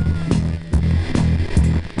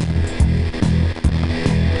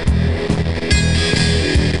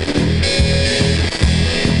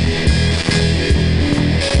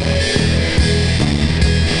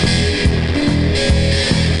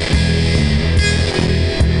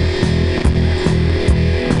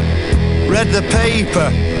Read the paper,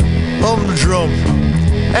 humdrum,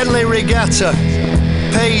 Henley Regatta,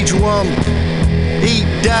 page 1, eat,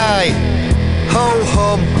 die,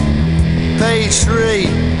 ho-hum, page 3,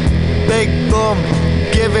 big bum,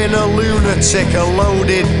 giving a lunatic a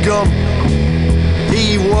loaded gun.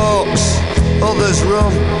 He walks, others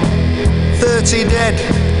run, 30 dead,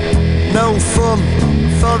 no fun.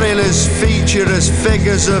 Foreigners feature as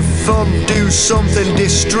figures of fun, do something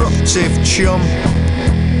destructive, chum.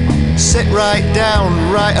 Sit right down,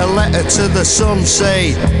 write a letter to the sun,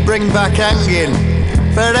 say, bring back hanging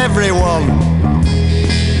for everyone.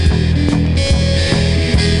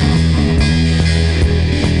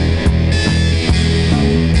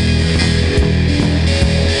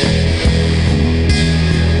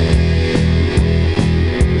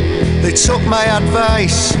 They took my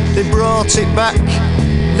advice, they brought it back.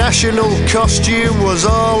 National costume was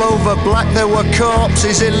all over black. There were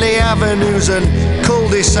corpses in the avenues and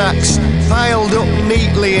cul-de-sacs, piled up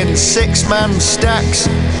neatly in 6-man stacks,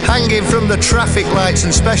 hanging from the traffic lights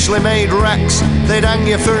and specially made racks. They'd hang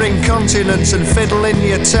you for incontinence and fiddle in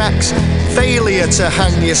your tax. Failure to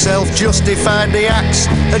hang yourself justified the acts.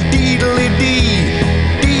 A deedly-dee,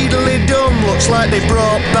 deedly-dum, looks like they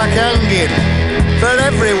brought back hanging for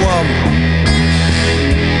everyone.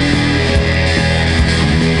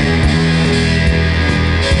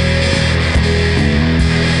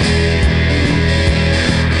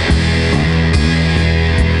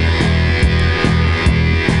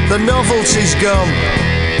 The novelty's gone,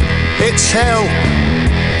 it's hell.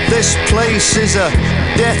 This place is a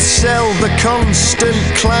death cell. The constant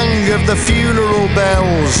clang of the funeral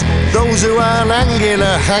bells. Those who aren't hanging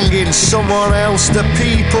are hanging someone else. The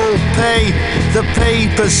people pay, the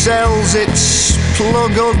paper sells its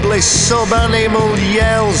plug ugly sub-animal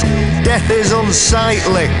yells. Death is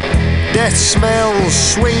unsightly, death smells.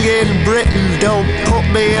 Swinging Britain, don't put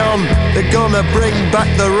me on. They're gonna bring back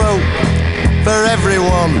the rope for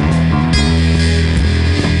everyone.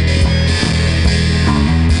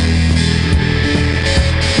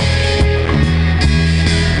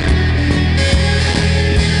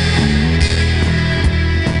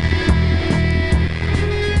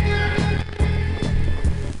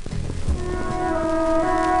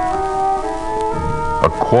 A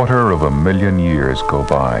 250,000 years go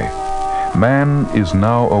by. Man is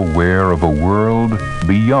now aware of a world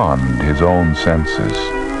beyond his own senses.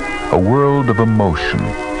 A world of emotion,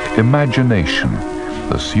 imagination,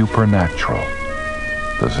 the supernatural.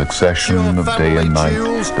 The succession of day and night,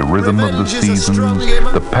 the rhythm of the seasons,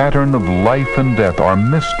 the pattern of life and death are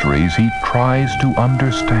mysteries he tries to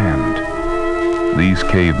understand. These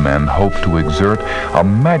cavemen hope to exert a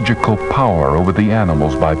magical power over the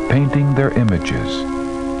animals by painting their images.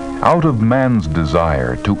 Out of man's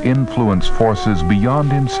desire to influence forces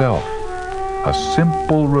beyond himself, a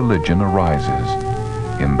simple religion arises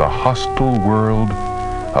in the hostile world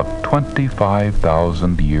of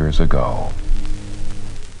 25,000 years ago.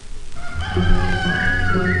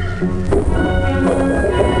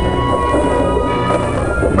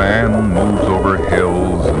 Man moves over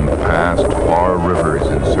hills and paths past far rivers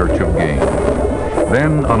in search of game.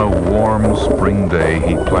 Then, on a warm spring day,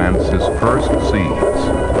 he plants his first seeds.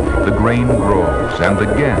 The grain grows, and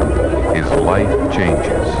again, his life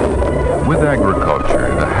changes. With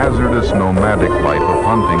agriculture, the hazardous nomadic life of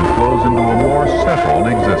hunting flows into a more settled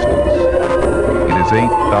existence. It is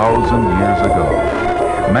 8,000 years ago.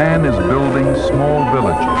 Man is building small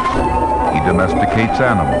villages. He domesticates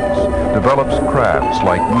animals, develops crafts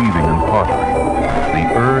like weaving and pottery. The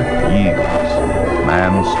earth yields.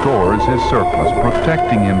 Man stores his surplus,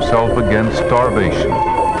 protecting himself against starvation.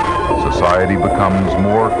 Society becomes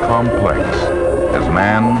more complex as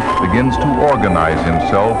man begins to organize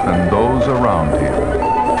himself and those around him.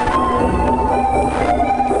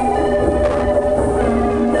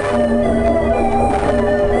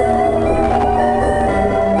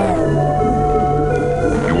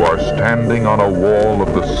 Standing on a wall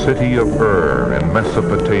of the city of Ur in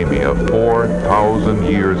Mesopotamia 4,000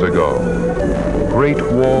 years ago. Great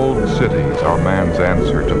walled cities are man's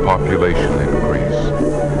answer to population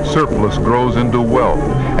increase. Surplus grows into wealth,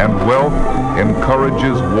 and wealth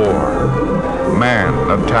encourages war. Man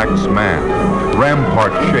attacks man.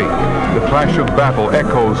 Ramparts shake. The clash of battle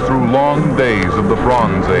echoes through long days of the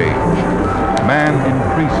Bronze Age. Man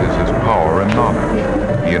increases his power and knowledge.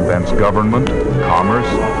 He invents government, commerce,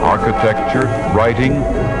 architecture, writing,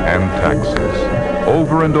 and taxes.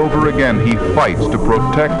 Over and over again, he fights to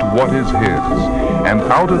protect what is his. And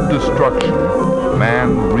out of destruction,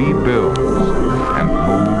 man rebuilds and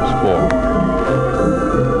moves forward.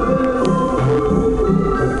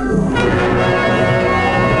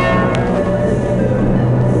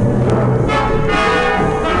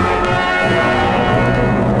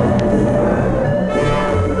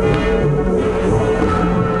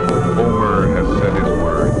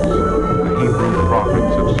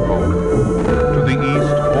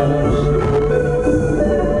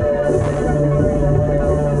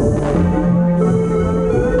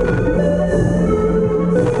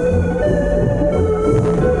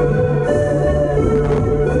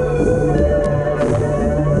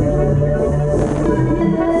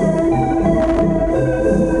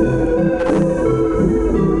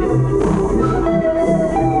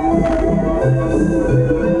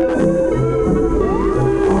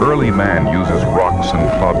 Man uses rocks and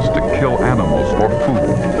clubs to kill animals for food.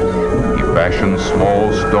 He fashions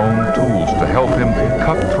small stone tools to help him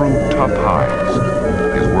cut through tough hides.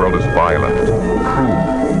 His world is violent, cruel.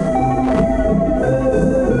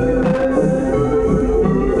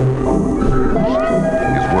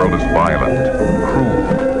 His world is violent, cruel.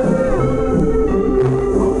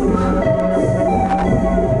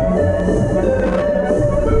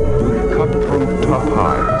 Cut through tough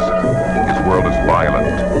hides. His world is violent,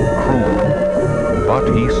 cruel, but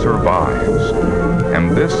he survives.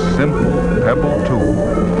 And this simple pebble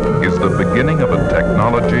tool is the beginning of a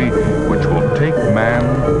technology which will take man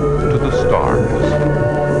to the stars.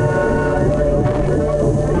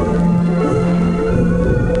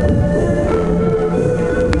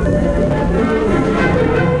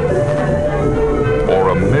 For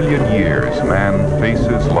 1,000,000 years, man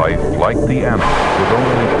faces life like the animals with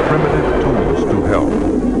only primitive tools to help.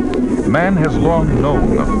 Man has long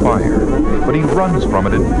known of fire, but he runs from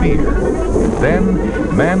it in fear. Then,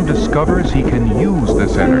 man discovers he can use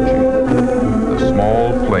this energy. The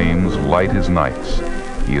small flames light his nights.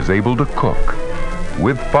 He is able to cook.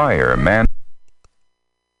 With fire, man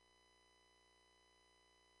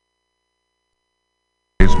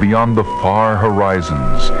is beyond the far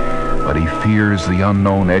horizons, but he fears the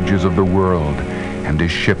unknown edges of the world, and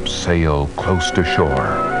his ships sail close to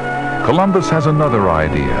shore. Columbus has another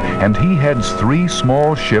idea, and he heads 3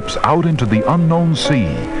 small ships out into the unknown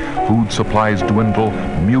sea. Food supplies dwindle,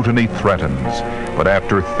 mutiny threatens. But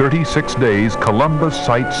after 36 days, Columbus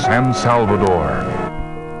sights San Salvador.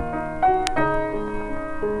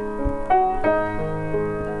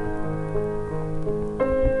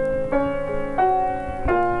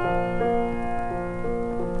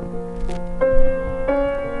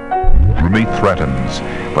 Mutiny threatens,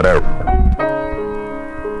 but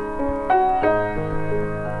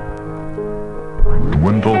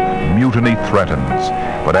mutiny threatens,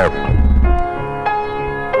 but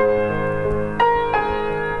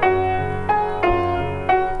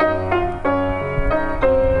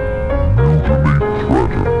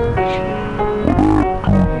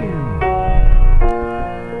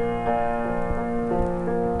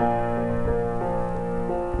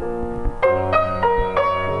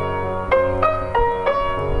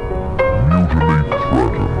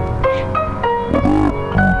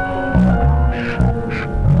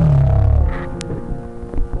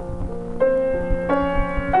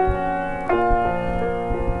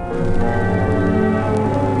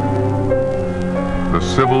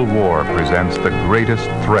civil war presents the greatest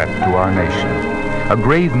threat to our nation. A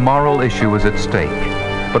grave moral issue is at stake.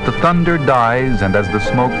 But the thunder dies, and as the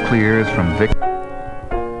smoke clears from victory,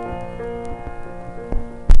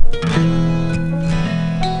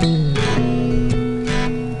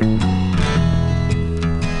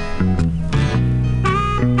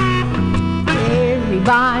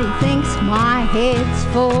 everybody thinks my head's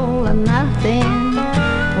full of nothing.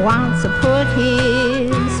 Wants to put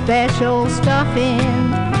his special stuff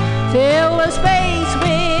in, fill the space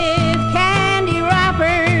with candy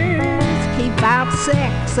wrappers, keep out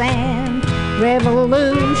sex and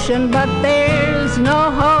revolution, but there's no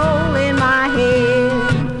hole in my head.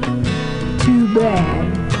 Too bad.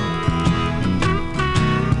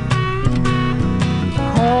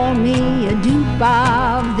 Call me a dupe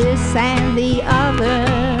of this and the other,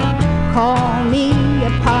 call me a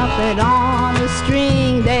puppet on a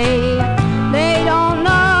string. They don't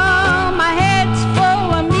know my head's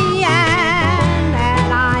full of me and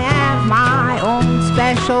that I have my own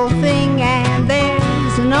special thing, and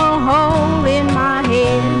there's no hole in my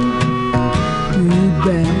head. Too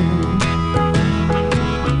bad.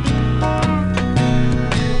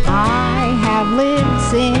 I have lived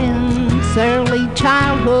since early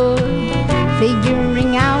childhood,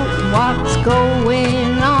 figuring out what's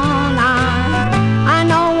going on. I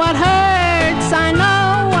know what hurts, I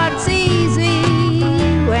know what's easy,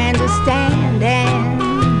 when to stand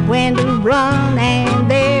and when to run, and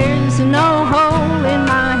there's no hole in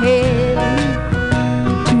my head.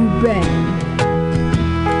 Too bad.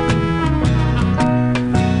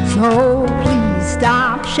 So please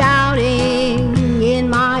stop shouting in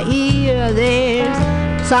my ear. There's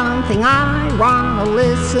something I want to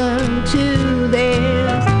listen to.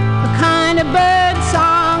 There's a kind of bird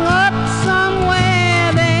song up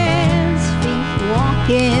somewhere. There's feet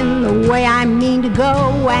walking the way I mean to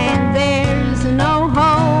go, and there's no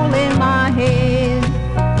hole in my head.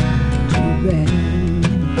 Too bad.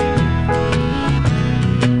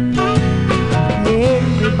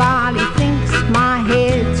 Everybody thinks my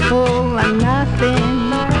head's full of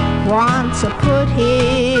nothing, wants to put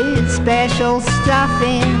his special stuff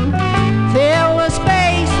in, fill the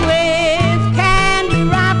space with candy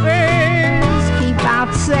wrappers, keep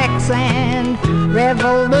out sex and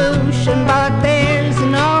revolution, but there's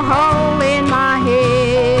no hole in my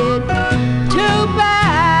head. Too bad.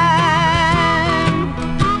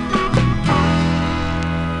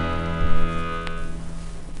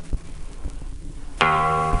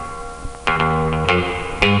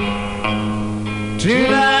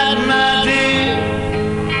 Tonight, my dear,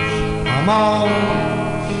 I'm all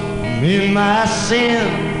in my sin.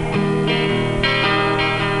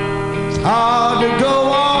 It's hard to go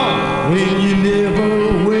on when you never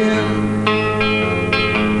win.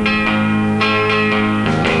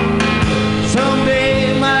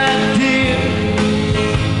 Someday, my dear,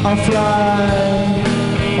 I'll fly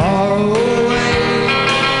far away.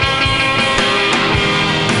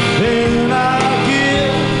 Then I'll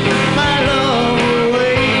give my love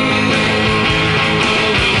away.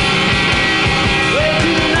 Well,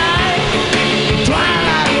 tonight, the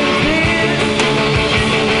twilight is near.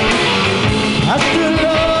 I still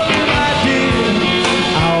love you, my dear.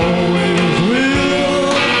 I always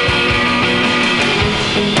will.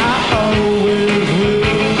 I always will.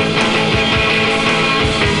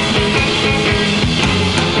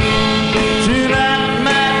 Tonight,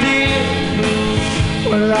 my dear,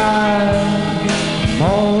 well, I'm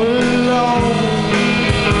all alone.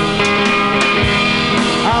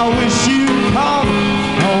 I wish you'd call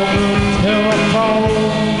on the telephone.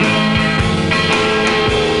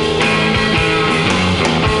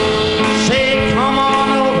 Say, come on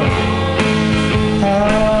over.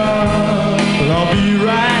 I'll be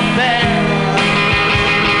right there.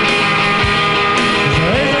 'Cause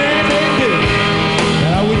there ain't anything good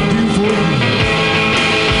that I wouldn't do for you.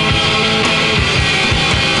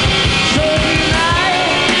 So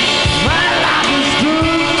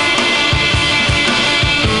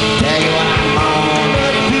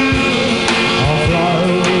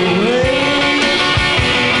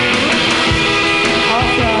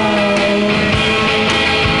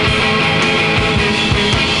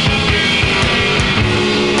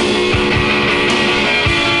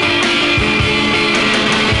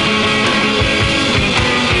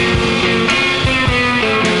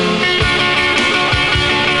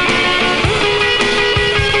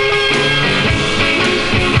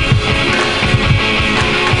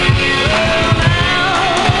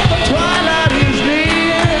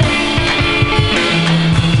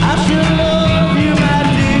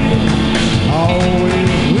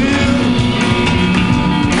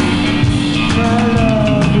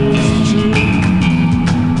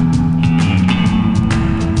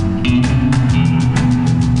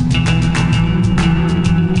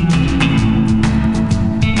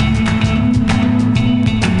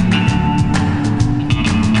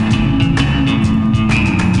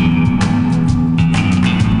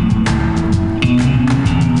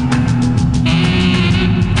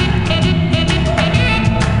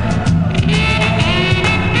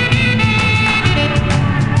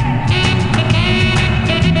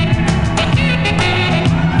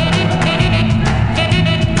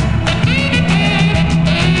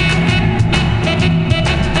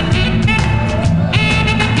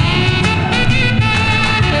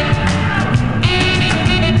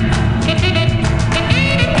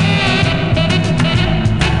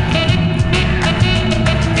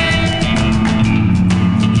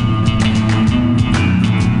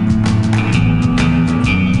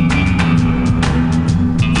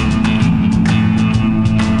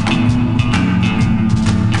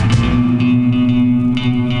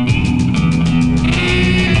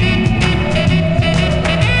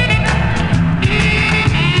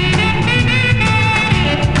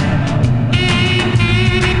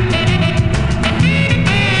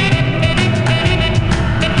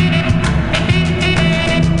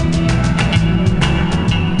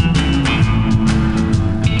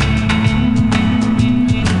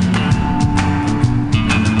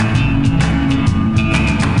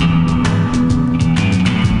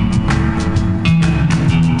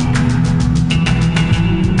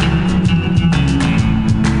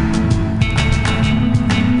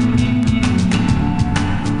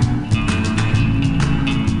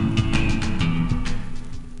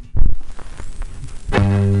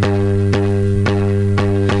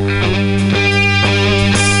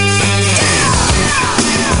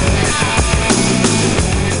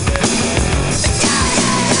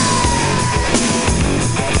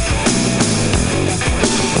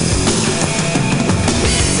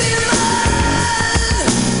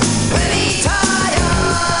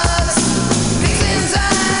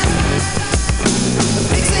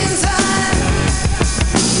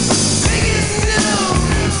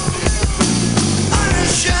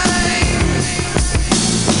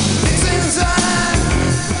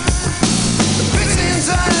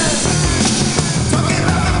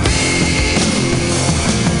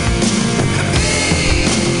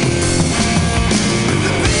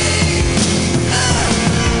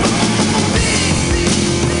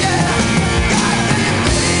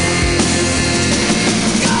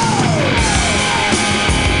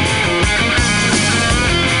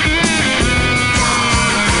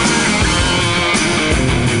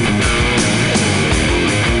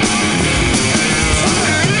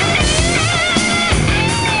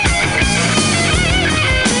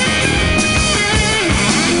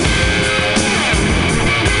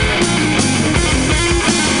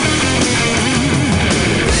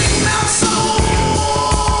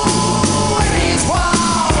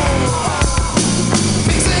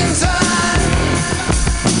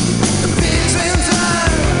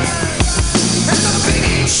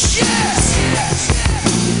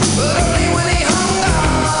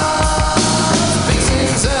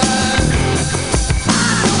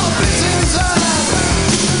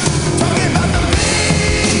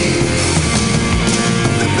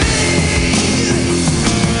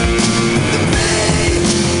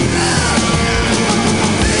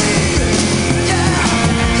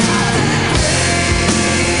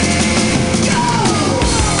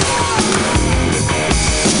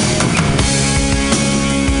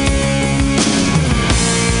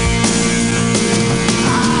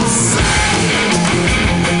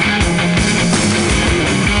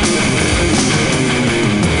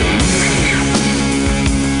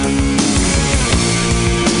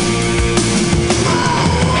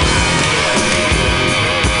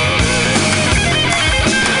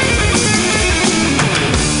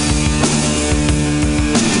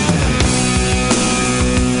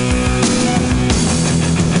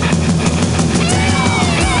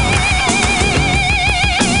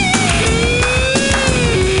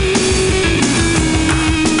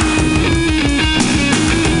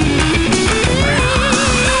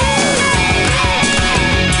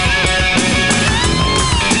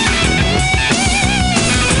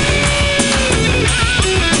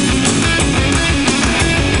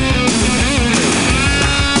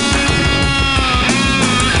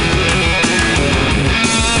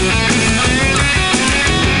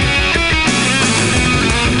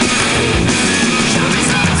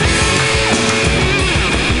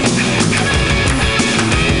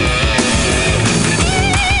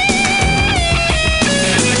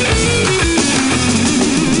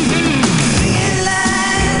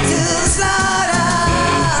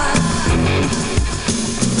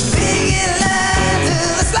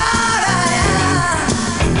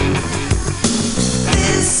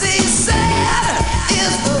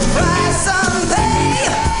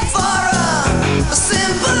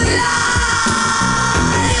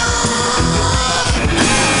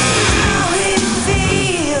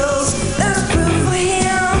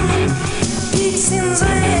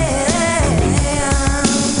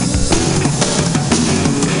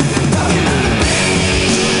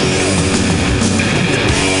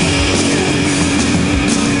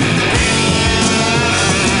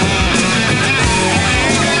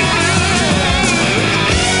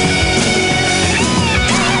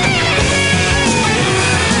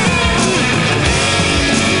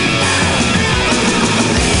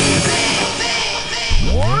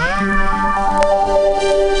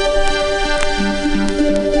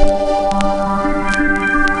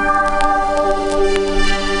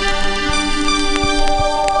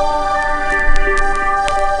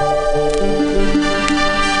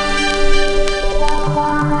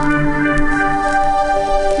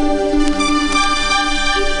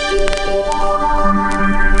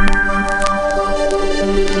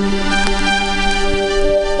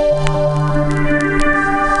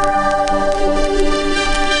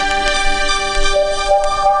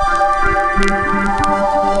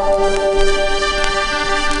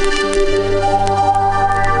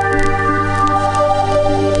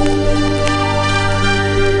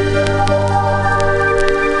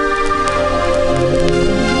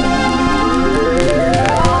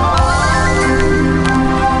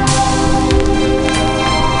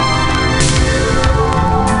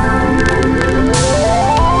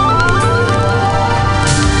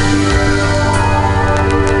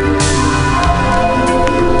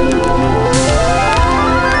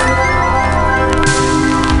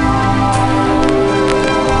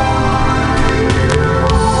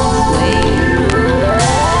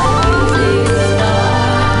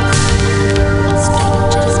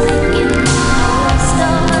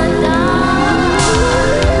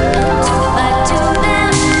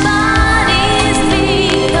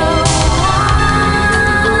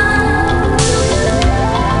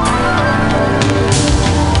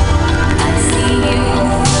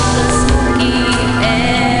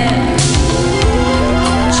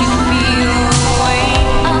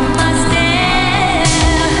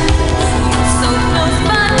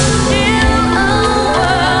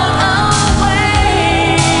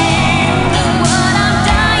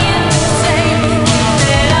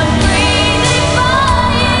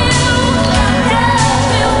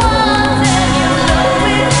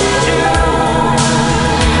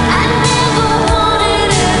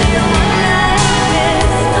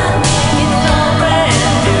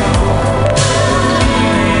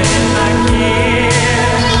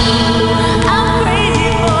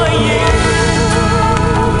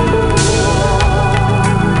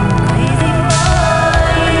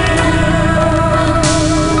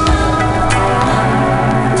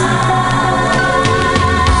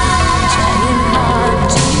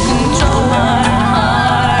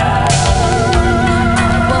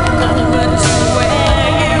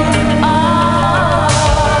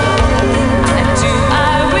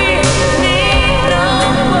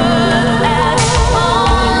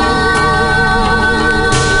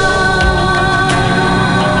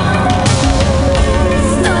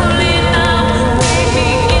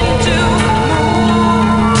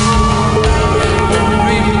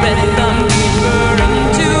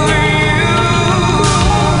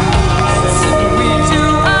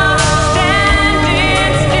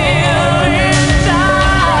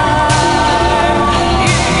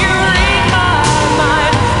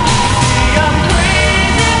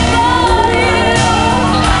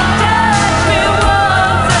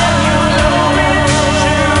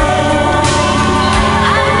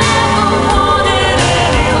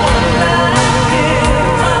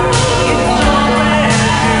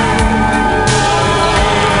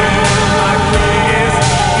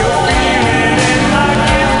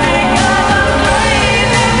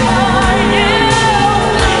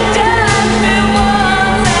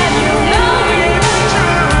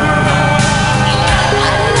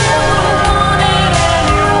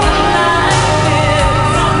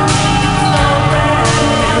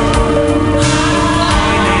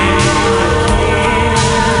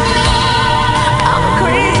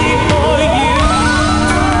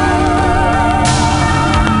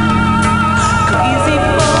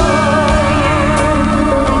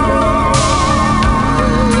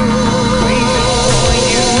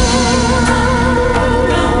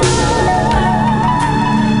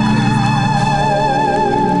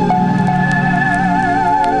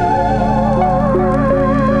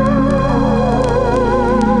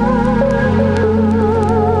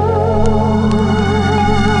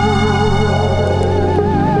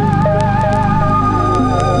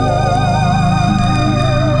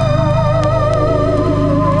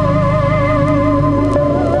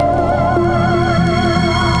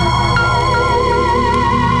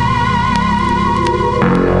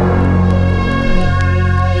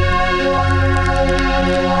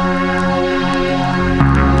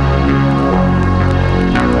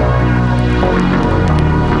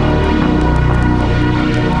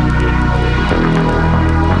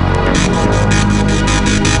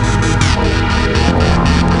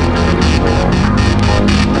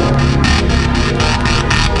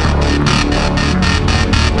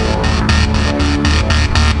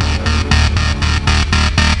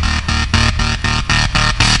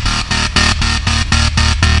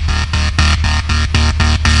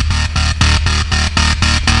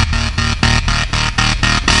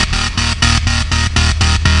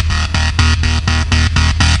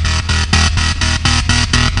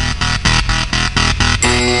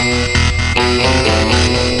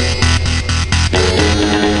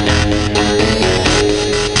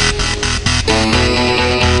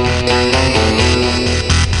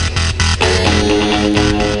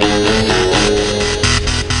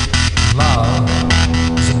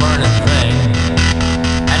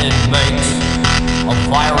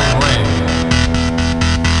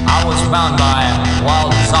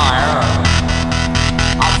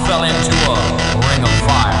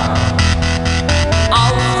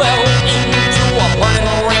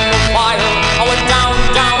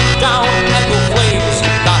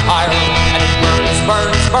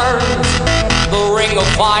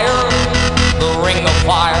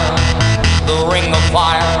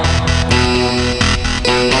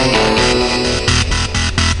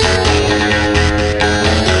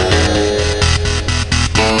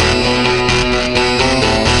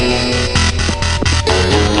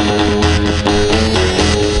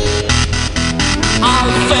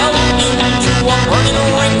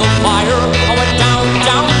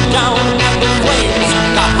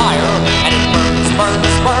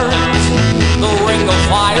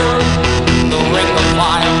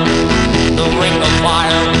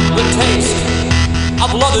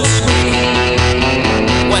is sweet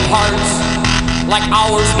when hearts like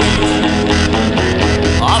ours beat.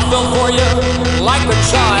 I feel for you like a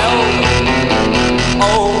child.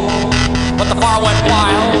 Oh, but the fire went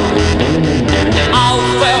wild. I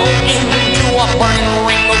fell into a burning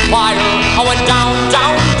ring of fire. I went down,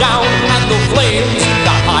 down, down, and the flames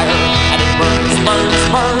got higher. And it burns, burns,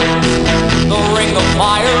 burns. The ring of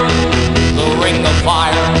fire, the ring of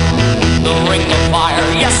fire, the ring of fire.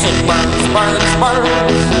 Yes, it burns, burns,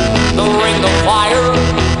 burns. The ring of fire,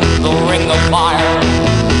 the ring of fire,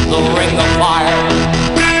 the ring of fire.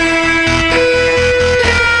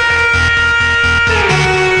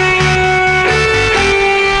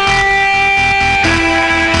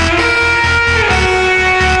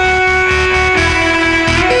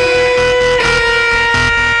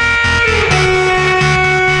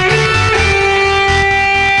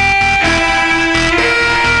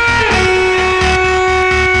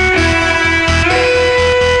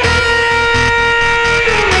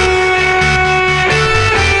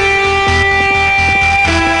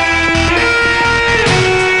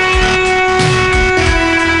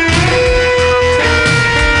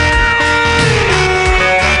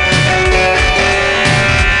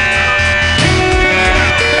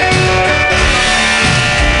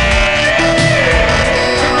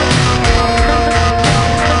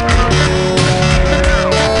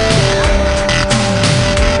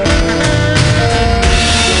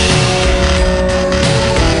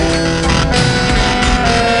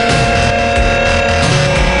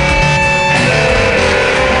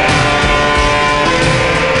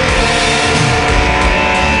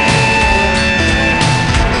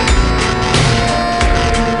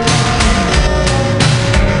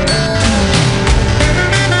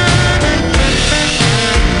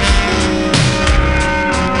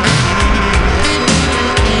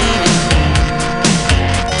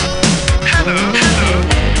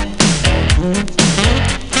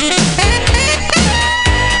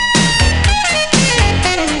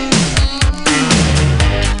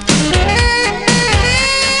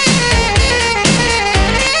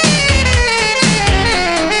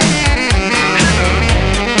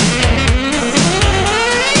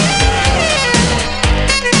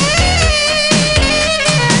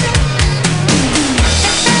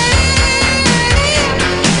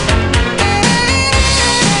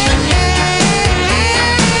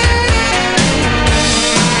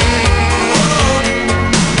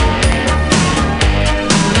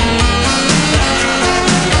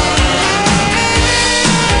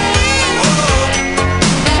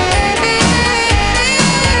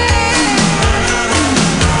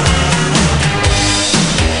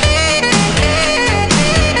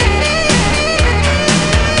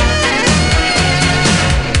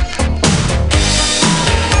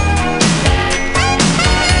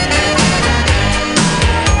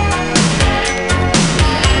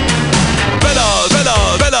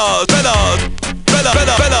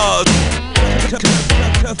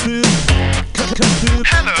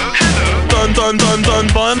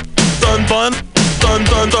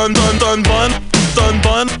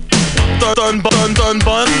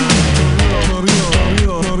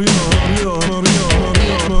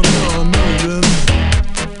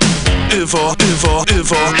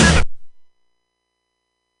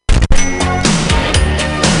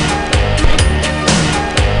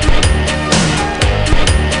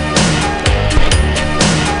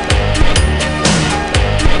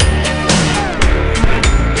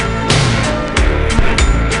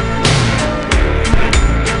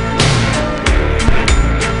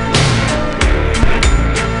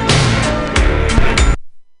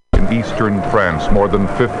 Eastern France more than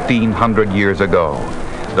 1,500 years ago.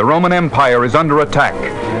 The Roman Empire is under attack.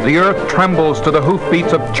 The earth trembles to the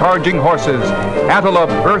hoofbeats of charging horses. Attila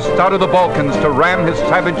bursts out of the Balkans to ram his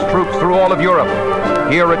savage troops through all of Europe.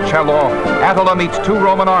 Here at Chalon, Attila meets two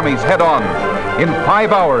Roman armies head-on. In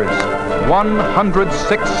 5 hours,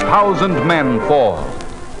 106,000 men fall.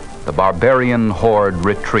 The barbarian horde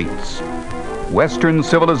retreats. Western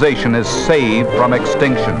civilization is saved from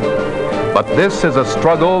extinction. But this is a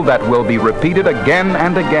struggle that will be repeated again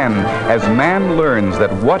and again as man learns that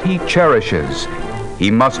what he cherishes, he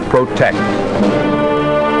must protect.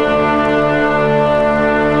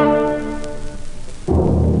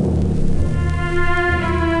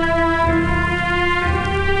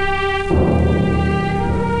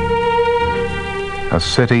 A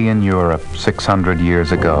city in Europe 600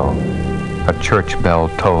 years ago. A church bell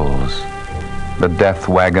tolls. The death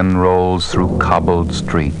wagon rolls through cobbled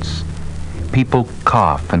streets. People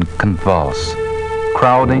cough and convulse.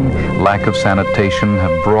 Crowding, lack of sanitation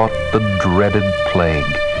have brought the dreaded plague.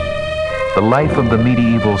 The life of the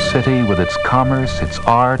medieval city with its commerce, its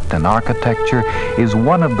art and architecture is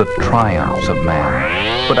one of the triumphs of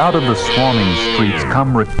man. But out of the swarming streets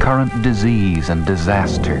come recurrent disease and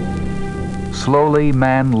disaster. Slowly,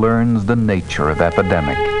 man learns the nature of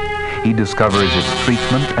epidemic. He discovers its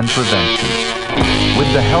treatment and prevention.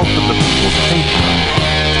 With the help of the people's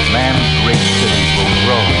patronage, man's great cities will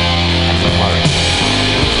grow and flourish.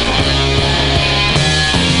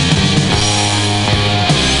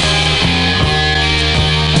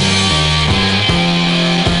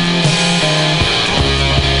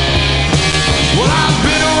 Well, I've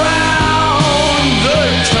been around the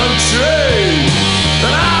country,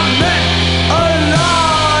 and I've met a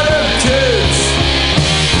lot of kids.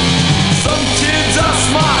 Some kids are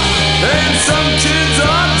smart, and some kids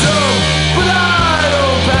are dumb, but I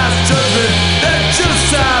don't pass judgment, they're just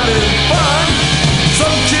having fun.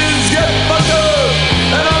 Some kids get fucked up,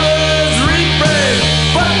 and others rebrain,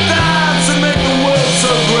 but that's what makes the world so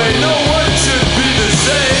great. No one should be the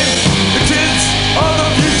same. The kids are the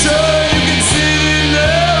future, you can see it in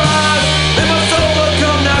their eyes. They must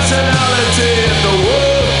overcome nationality if the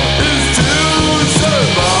world is to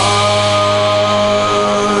survive.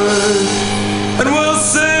 And we'll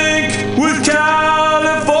sink with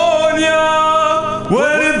California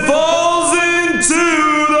when it falls into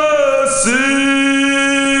the sea.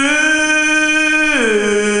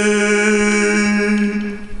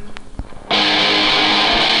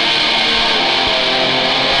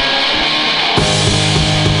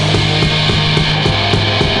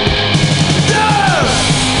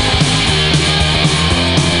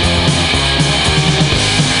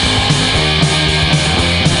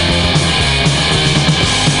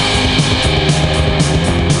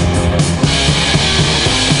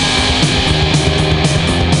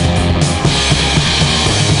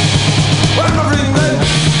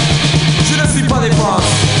 Je ne suis pas des France.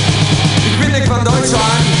 Ich bin nicht von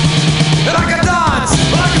Deutschland. And I can dance,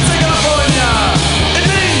 but I can sing California. It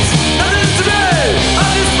means nothing to me. I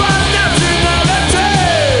just find nationality.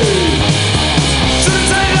 Shouldn't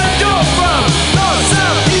say that you're from north,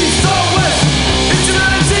 south, east or west. It's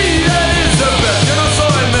humanity that is the best. Yo no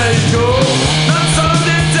soy Mexico, not some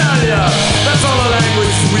Italia. That's all the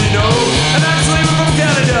language we know. And actually we're from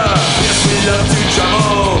Canada. Yes, we love to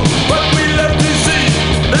travel, but we love to see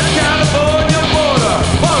that California border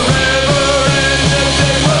forever and a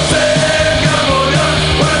day. We'll sing California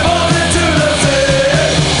when it falls into the sea.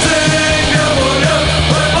 Sing California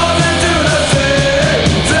when it falls into the sea.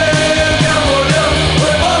 Sing California when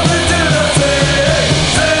it falls into the sea.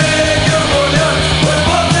 Sing California when it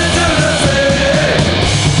falls into the sea.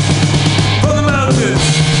 From the mountains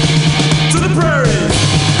to the prairies,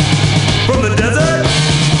 from the desert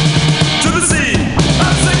to the sea.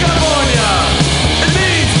 I'm saying California. It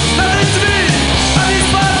means nothing to me. I need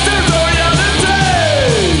my territoriality.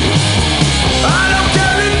 I don't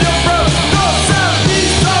care if you're from north, south,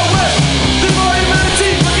 east or west. Before humanity,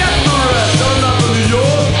 forget the rest. I'm not from New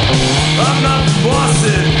York. I'm not from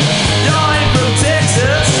Boston. Y'all ain't from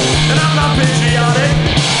Texas. And I'm not patriotic.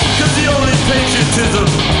 Cause the only patriotism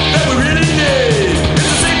that we really need is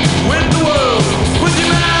to sing with the world, with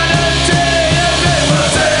humanity. And they will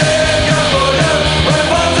sing California when it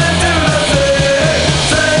falls into the sea.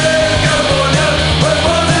 Sing California when it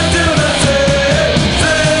falls into the sea.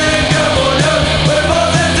 Sing California when it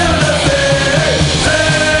falls into the sea. Sing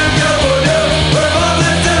California when it falls into the sea. Sing California when it falls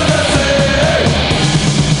into the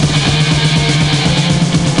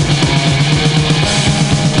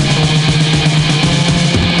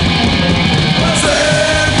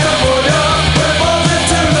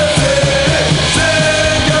sea. Sing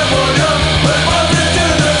California when it falls into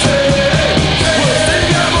the sea. We'll sing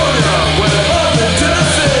California when it falls into the sea. We'll sing California when it falls into the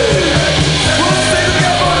sea. And we'll sing with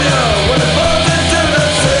California when it falls into the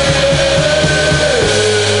sea.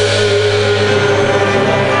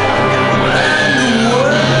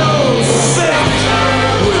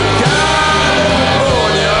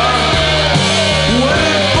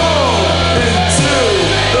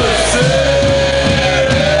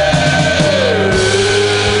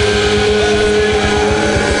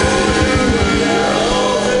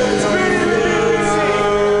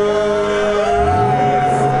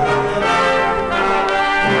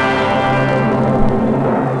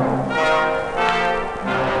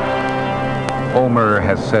 Omer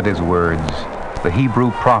has said his words. The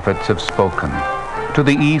Hebrew prophets have spoken. To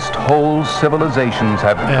the east, whole civilizations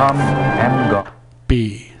have come and gone.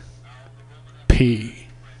 B. P.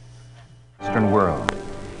 Western world.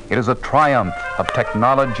 It is a triumph of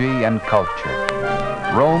technology and culture.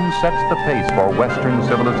 Rome sets the pace for Western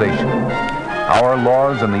civilization. Our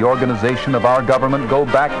laws and the organization of our government go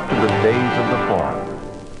back to the days of the Forum.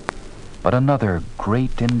 But another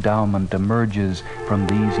great endowment emerges from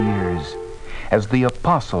these years as the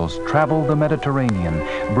apostles travel the Mediterranean,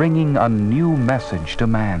 bringing a new message to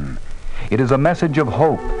man. It is a message of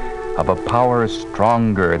hope, of a power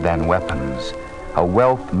stronger than weapons, a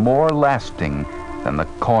wealth more lasting than the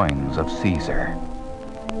coins of Caesar.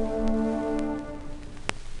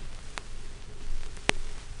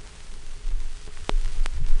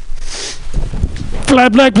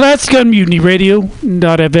 FlatBlackPlastic on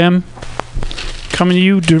MutinyRadio.fm. Coming to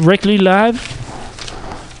you directly live.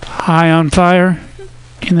 High on fire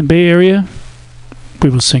in the Bay Area. We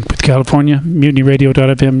will sync with California.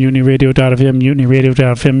 MutinyRadio.fm, MutinyRadio.fm,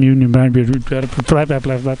 MutinyRadio.fm,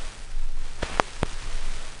 MutinyRadio.fm.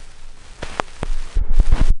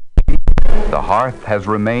 The hearth has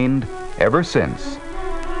remained, ever since,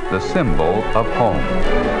 the symbol of home.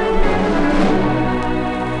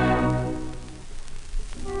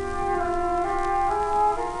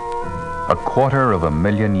 A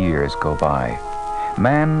 250,000 years go by.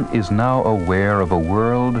 Man is now aware of a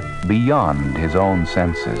world beyond his own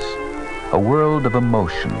senses, a world of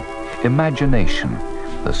emotion, imagination,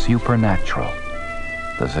 the supernatural.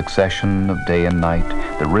 The succession of day and night,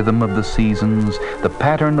 the rhythm of the seasons, the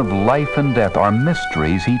pattern of life and death are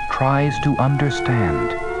mysteries he tries to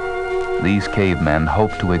understand. These cavemen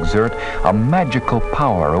hope to exert a magical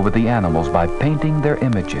power over the animals by painting their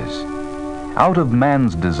images. Out of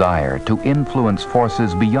man's desire to influence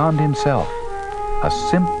forces beyond himself, a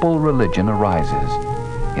simple religion arises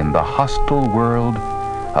in the hostile world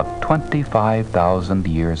of 25,000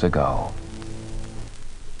 years ago.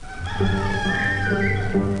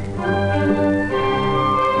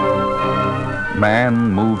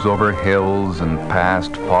 Man moves over hills and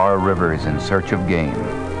past far rivers in search of game.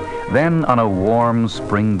 Then on a warm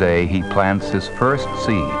spring day he plants his first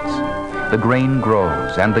seeds. The grain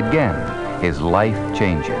grows, and again his life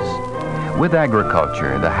changes. With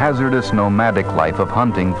agriculture, the hazardous nomadic life of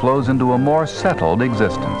hunting flows into a more settled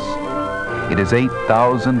existence. It is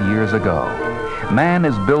 8,000 years ago. Man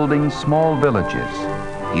is building small villages.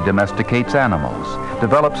 He domesticates animals,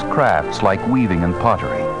 develops crafts like weaving and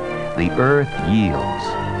pottery. The earth yields.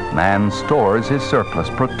 Man stores his surplus,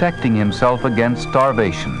 protecting himself against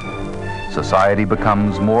starvation. Society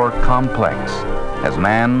becomes more complex as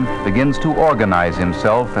man begins to organize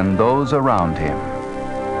himself and those around him.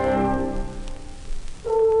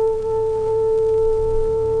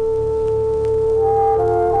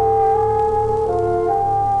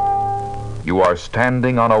 You are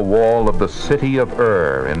standing on a wall of the city of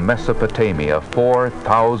Ur in Mesopotamia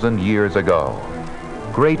 4,000 years ago.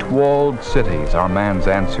 Great walled cities are man's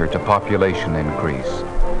answer to population increase.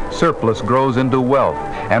 Surplus grows into wealth,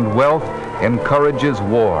 and wealth encourages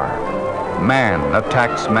war. Man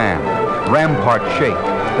attacks man. Ramparts shake.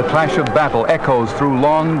 The clash of battle echoes through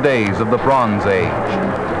long days of the Bronze Age.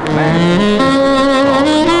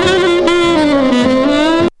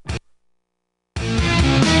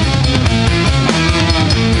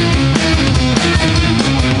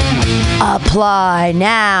 Apply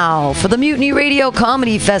now for the Mutiny Radio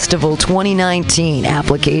Comedy Festival 2019.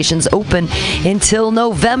 Applications open until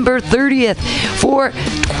November 30th for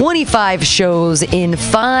 25 shows in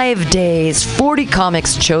 5 days, 40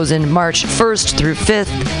 comics chosen March 1st through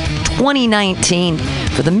 5th, 2019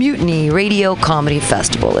 for the Mutiny Radio Comedy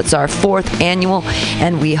Festival. It's our 4th annual,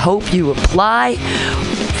 and we hope you apply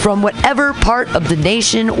from whatever part of the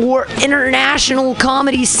nation or international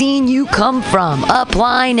comedy scene you come from.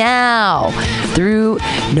 Apply now through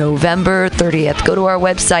November 30th. Go to our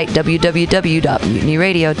website,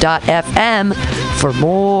 www.mutinyradio.fm, for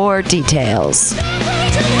more details.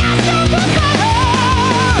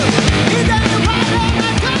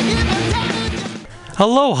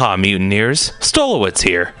 Aloha, mutineers. Stolowitz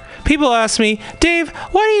here. People ask me, Dave,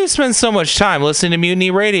 why do you spend so much time listening to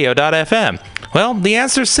MutinyRadio.fm? Well, the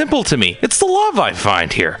answer's simple to me. It's the love I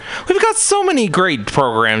find here. We've got so many great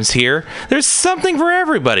programs here. There's something for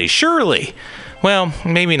everybody, surely. Well,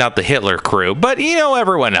 maybe not the Hitler crew, but you know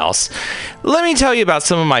everyone else. Let me tell you about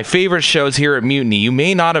some of my favorite shows here at Mutiny you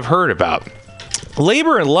may not have heard about.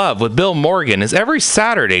 Labor and Love with Bill Morgan is every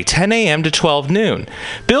Saturday, 10 a.m. to 12 noon.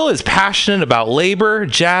 Bill is passionate about labor,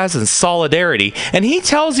 jazz, and solidarity, and he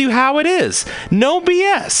tells you how it is. No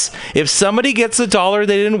BS. If somebody gets a dollar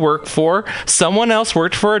they didn't work for, someone else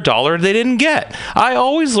worked for a dollar they didn't get. I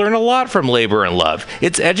always learn a lot from Labor and Love.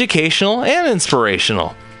 It's educational and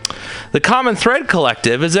inspirational. The Common Thread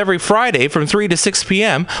Collective is every Friday from 3 to 6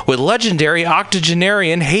 p.m. with legendary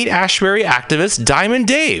octogenarian hate-Ashbury activist Diamond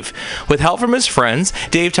Dave. With help from his friends,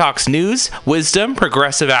 Dave talks news, wisdom,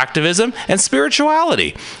 progressive activism, and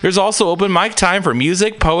spirituality. There's also open mic time for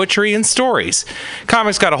music, poetry, and stories.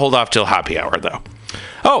 Comics gotta hold off till happy hour, though.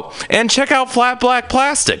 Oh, and check out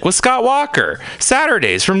FlatBlackPlastic with Scott Walker,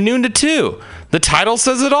 Saturdays from noon to 2. The title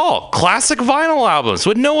says it all. Classic vinyl albums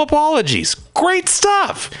with no apologies. Great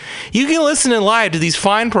stuff. You can listen in live to these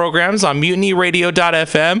fine programs on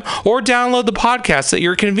MutinyRadio.fm or download the podcast at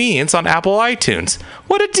your convenience on Apple iTunes.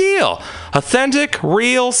 What a deal. Authentic,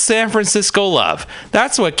 real San Francisco love.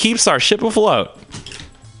 That's what keeps our ship afloat.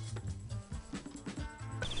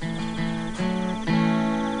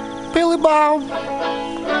 Billy Bob,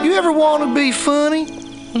 you ever want to be funny?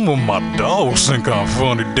 Well, my dogs think I'm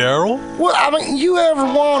funny, Daryl. Well, I mean, you ever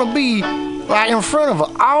want to be, like, in front of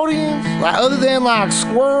an audience? Like, other than, like,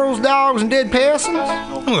 squirrels, dogs, and dead peasants?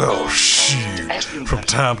 Oh, shoot. From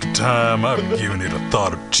time to time, I've given it a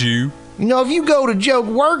thought or two. You know, if you go to Joke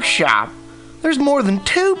Workshop, there's more than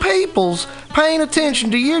 2 peoples paying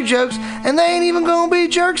attention to your jokes, and they ain't even gonna be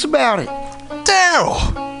jerks about it.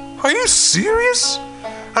 Daryl, are you serious?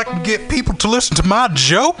 I can get people to listen to my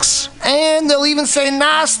jokes? And they'll even say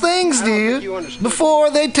nice things, dude, before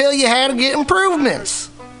they tell you how to get improvements.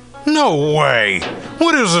 No way.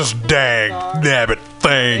 What is this dag-nabbit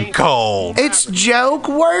thing called? It's Joke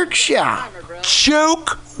Workshop.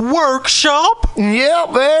 Joke Workshop?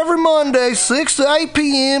 Yep, every Monday, 6 to 8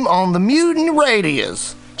 p.m. on the Mutiny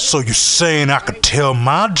Radios. So you're saying I could tell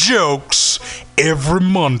my jokes every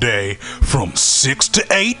Monday from 6 to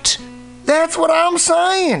 8? That's what I'm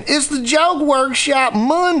saying. It's the Joke Workshop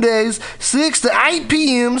Mondays, 6 to 8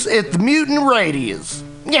 p.m.s at the Mutiny Radios.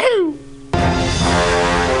 Yahoo!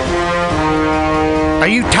 Are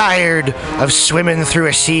you tired of swimming through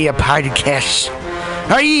a sea of podcasts?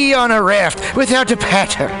 Are ye on a raft without a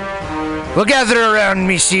paddle? Well, gather around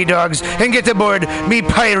me, sea dogs, and get aboard me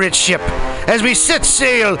pirate ship as we set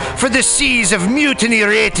sail for the seas of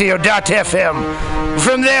MutinyRadio.fm.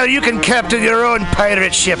 From there, you can captain your own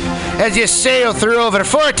pirate ship as you sail through over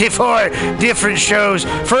 44 different shows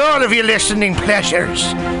for all of your listening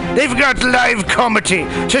pleasures. They've got live comedy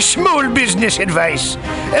to small business advice,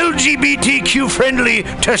 LGBTQ-friendly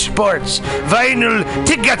to sports, vinyl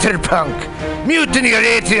to gutter punk.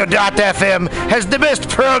 MutinyRadio.fm has the best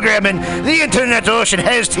programming the internet ocean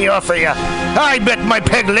has to offer you. I bet my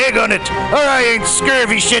peg leg on it, or I ain't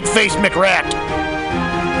scurvy shit-faced McRat.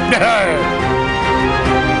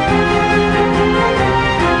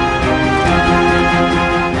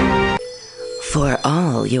 For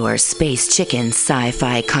all your space chicken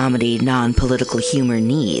sci-fi comedy non-political humor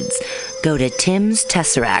needs, go to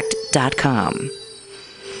timstesseract.com.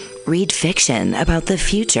 Read fiction about the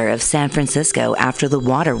future of San Francisco after the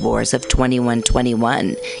water wars of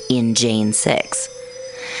 2121 in Jane 6.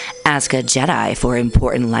 Ask a Jedi for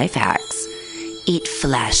important life hacks. Eat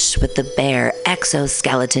flesh with the bare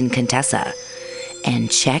exoskeleton Contessa.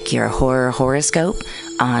 And check your horror horoscope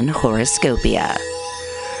on Horoscopia.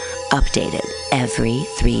 Updated every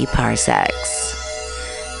 3 parsecs.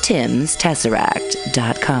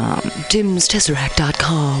 TimsTesseract.com.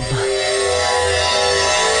 TimsTesseract.com.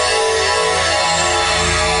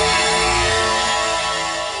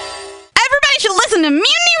 Listen to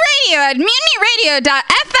Mutiny Radio at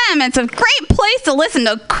MutinyRadio.fm. It's a great place to listen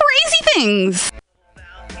to crazy things.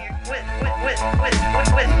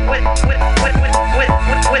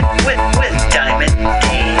 Diamond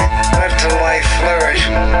Dave. Let the life flourish.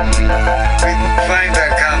 We find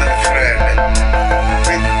that common thread.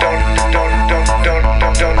 We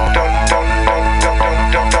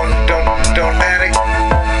don't panic.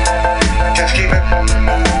 Just keep it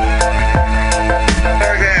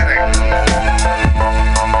organic.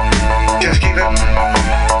 Just keep it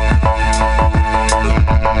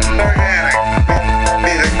organic.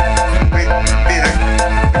 Be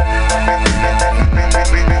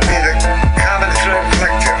the common thread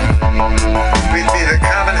collective. We'd be the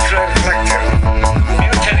common thread collective.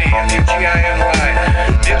 Mutiny, M-U-T-I-N-Y.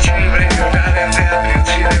 MutinyRadio.fm. You'll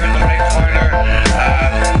see them in the right corner.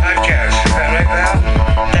 Podcast. Is that right, Val?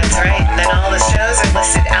 That's right. And then all the shows are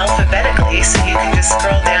listed alphabetically, so you can just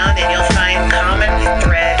scroll down and you'll find Common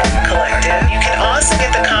Thread Collective. You can also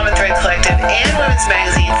get the Common Thread Collective and Women's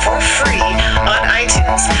Magazine for free on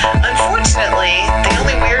iTunes. Unfortunately, the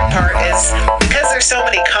only weird part is because there's so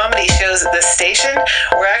many comedy shows at this station,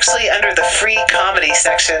 we're actually under the free comedy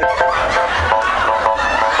section.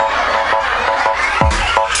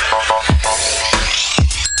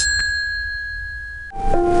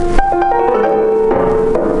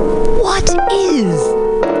 What is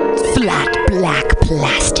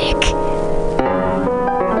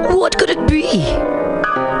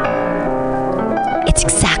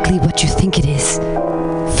exactly what you think it is.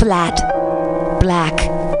 Flat, black,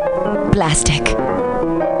 plastic,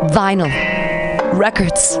 vinyl,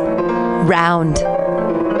 records, round,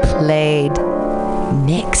 played,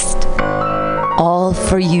 mixed. All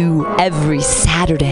for you every Saturday.